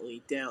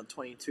currently down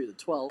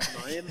 22-12,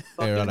 and I am Yeah,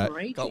 fucking righto.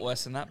 raging. Got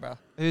worse than that, bro.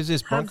 Who's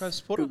this, Have Broncos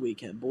supporter? Good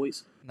weekend,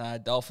 boys. No,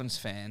 Dolphins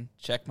fan.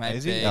 Checkmate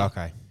Is B. he?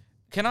 Okay.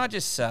 Can I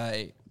just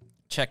say,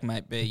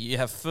 checkmate B, you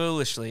have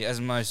foolishly, as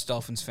most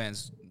Dolphins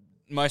fans,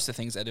 most of the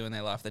things they do in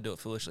their life, they do it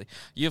foolishly.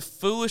 You've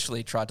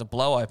foolishly tried to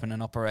blow open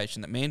an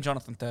operation that me and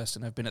Jonathan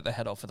Thurston have been at the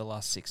head of for the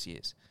last 6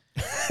 years.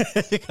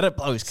 You got to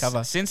blow his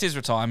cover. Since his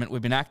retirement, we've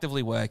been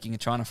actively working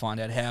and trying to find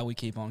out how we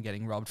keep on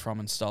getting robbed from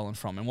and stolen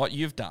from. And what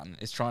you've done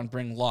is try and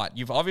bring light.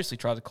 You've obviously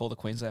tried to call the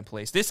Queensland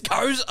Police. This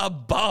goes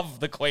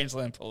above the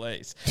Queensland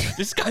Police.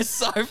 This goes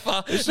so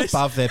far. This is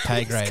above their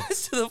pay grade.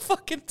 This goes to the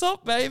fucking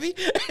top, baby.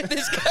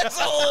 This goes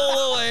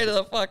all the way to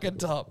the fucking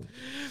top.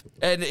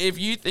 And if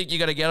you think you're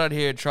going to get on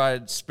here and try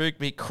and spook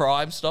me,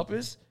 Crime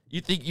Stoppers, you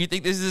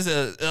think this is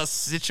a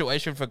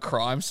situation for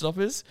Crime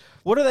Stoppers?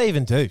 What do they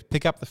even do?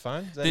 Pick up the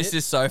phone? This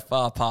is so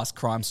far past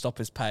Crime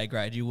Stoppers' pay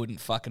grade, you wouldn't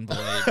fucking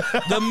believe.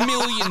 The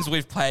millions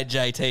we've paid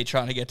JT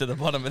trying to get to the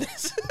bottom of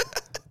this.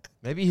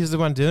 Maybe he's the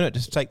one doing it.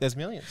 Just take those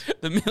millions.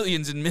 The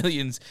millions and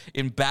millions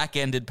in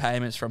back-ended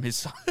payments from his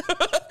son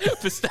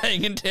for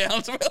staying in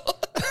Townsville.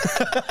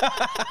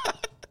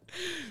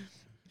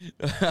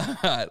 All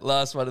right,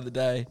 last one of the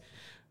day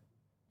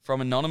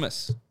from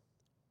Anonymous.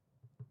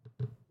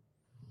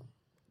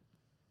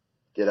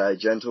 G'day,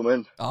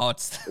 gentlemen. Oh,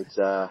 it's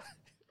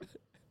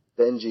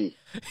Benji,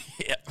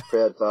 yep.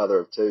 proud father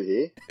of two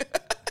here.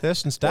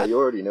 Thurston Now, Stat. you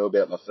already knew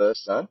about my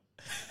first son,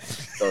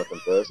 Jonathan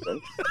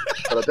Thurston,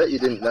 but I bet you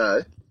didn't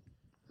know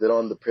that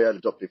I'm the proud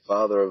adoptive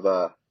father of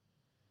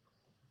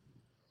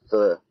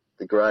the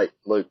great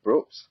Luke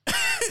Brooks.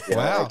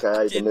 Wow.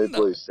 AKA the new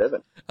Blue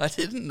 7. I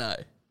didn't know.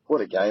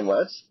 What a game,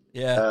 lads.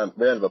 Yeah.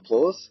 Round of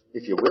applause,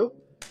 if you will.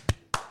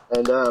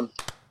 And,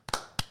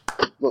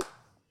 look,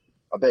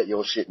 I bet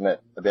you're shitting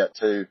at about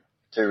two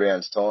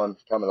rounds' time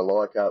coming to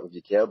Leichhardt with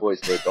your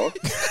Cowboys head on.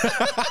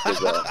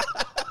 'Cause,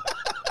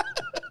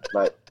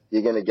 mate,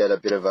 you're going to get a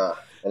bit of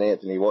an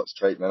Anthony Watts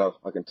treatment,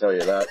 I can tell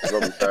you that.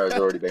 Robbie Farah's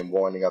already been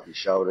winding up his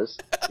shoulders.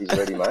 He's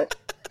ready, mate.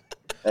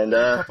 And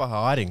Proper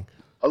hiding.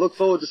 I look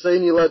forward to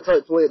seeing you lads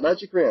hopefully at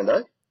Magic Round,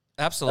 eh?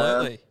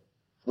 Absolutely.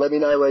 Let me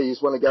know where you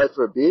want to go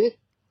for a beer.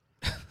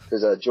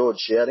 There's George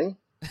shouting.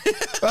 Of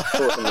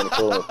course I'm going to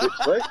call him a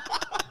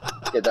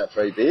pipsqueak. Get that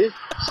free beer.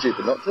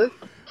 Stupid not to.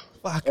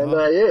 Fuck And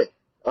off. yeah,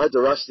 I had to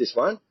rush this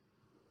one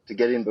to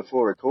get in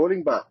before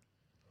recording, but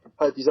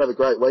hope you have a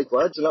great week,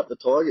 lads, and up the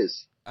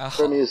Tigers.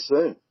 Premiers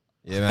soon.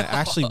 Yeah, mate.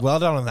 Actually, well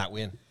done on that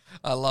win.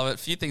 I love it. A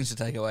few things to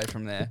take away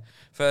from there.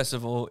 First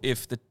of all,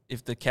 if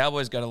the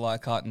Cowboys go to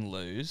Leichhardt and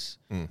lose,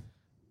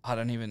 I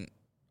don't even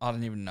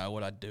know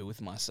what I'd do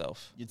with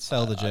myself. You'd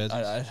sell the jerseys.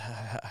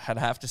 I'd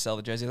have to sell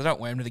the jerseys. I don't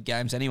wear them to the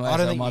games anyway, I don't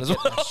so I think might you as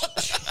get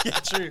well. Yeah,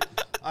 true.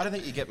 I don't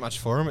think you get much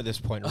for him at this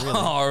point, really.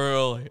 Oh,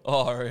 really?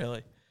 Oh,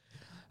 really?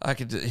 I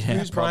could. Yeah,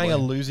 Who's buying a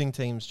probably. losing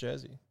team's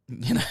jersey?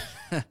 You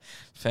know,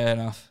 fair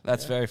enough.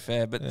 That's very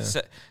fair. But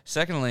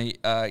secondly,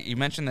 you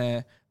mentioned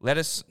there,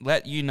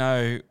 let you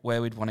know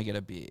where we'd want to get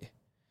a beer.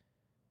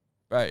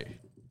 Bro,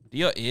 do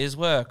your ears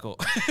work? Or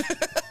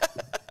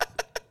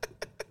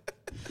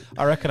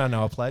I reckon I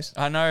know a place.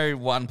 I know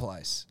one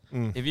place.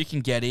 If you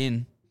can get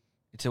in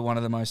to one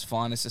of the most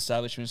finest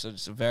establishments,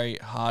 it's a very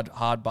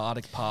hard bar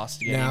to pass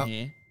to get Now- in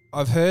here.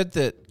 I've heard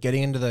that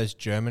getting into those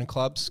German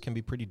clubs can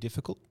be pretty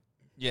difficult.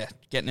 Yeah,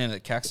 getting in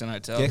at Caxton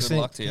Hotel. Good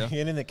luck to you.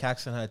 Get in the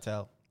Caxton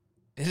Hotel.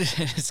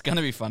 It's going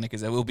to be funny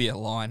because there will be a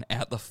line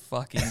out the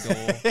fucking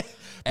door.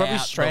 Probably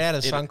straight out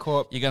of it'll-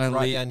 Suncorp, You're going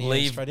right to down here,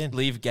 leave straight in.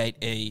 leave gate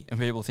E, and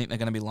people think they're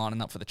going to be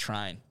lining up for the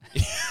train.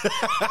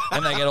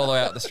 And they get all the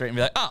way out the street and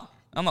be like, "Oh,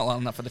 I'm not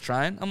lining up for the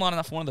train. I'm lining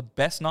up for one of the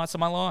best nights of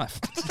my life."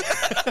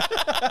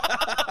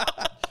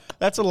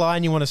 That's a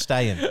line you want to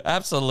stay in.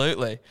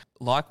 Absolutely.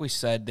 Like we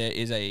said, there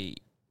is a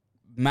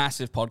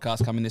massive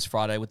podcast coming this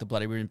Friday with the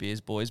Bloody Room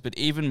Beers boys, but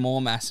even more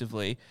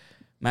massively,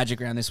 Magic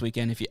Round this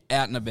weekend. If you're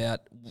out and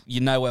about, you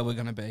know where we're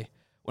going to be.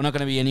 We're not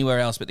going to be anywhere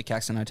else but the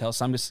Caxton Hotel.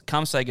 So just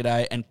come say good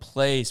day, and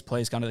please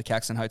come to the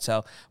Caxton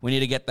Hotel. We need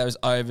to get those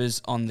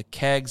overs on the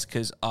kegs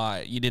because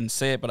you didn't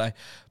see it, but I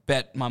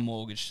bet my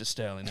mortgage to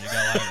Sterling to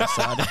go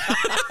over.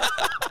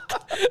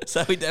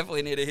 So we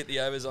definitely need to hit the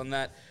overs on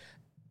that.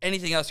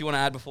 Anything else you want to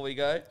add before we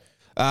go?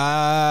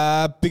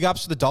 Big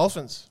ups to the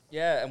Dolphins.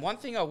 Yeah, and one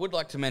thing I would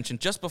like to mention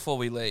just before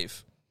we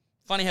leave.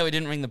 Funny how we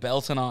didn't ring the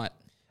bell tonight.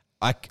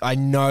 I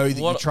know that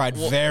you tried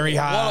very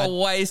hard. What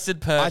a wasted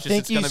I purchase think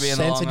it's you going to be in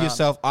the long censored run.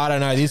 yourself. I don't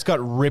know. This got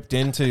ripped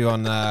into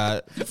on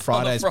Friday's On the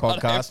Friday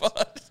podcast.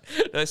 pod.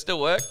 Do they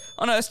still work?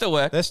 Oh, no, they still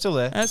work. They're still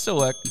there. They still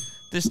work.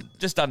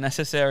 Just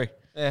unnecessary.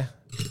 Yeah.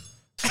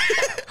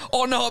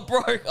 Oh, no, it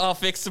broke. I'll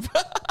fix it.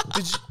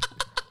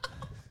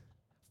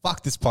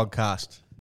 Fuck this podcast.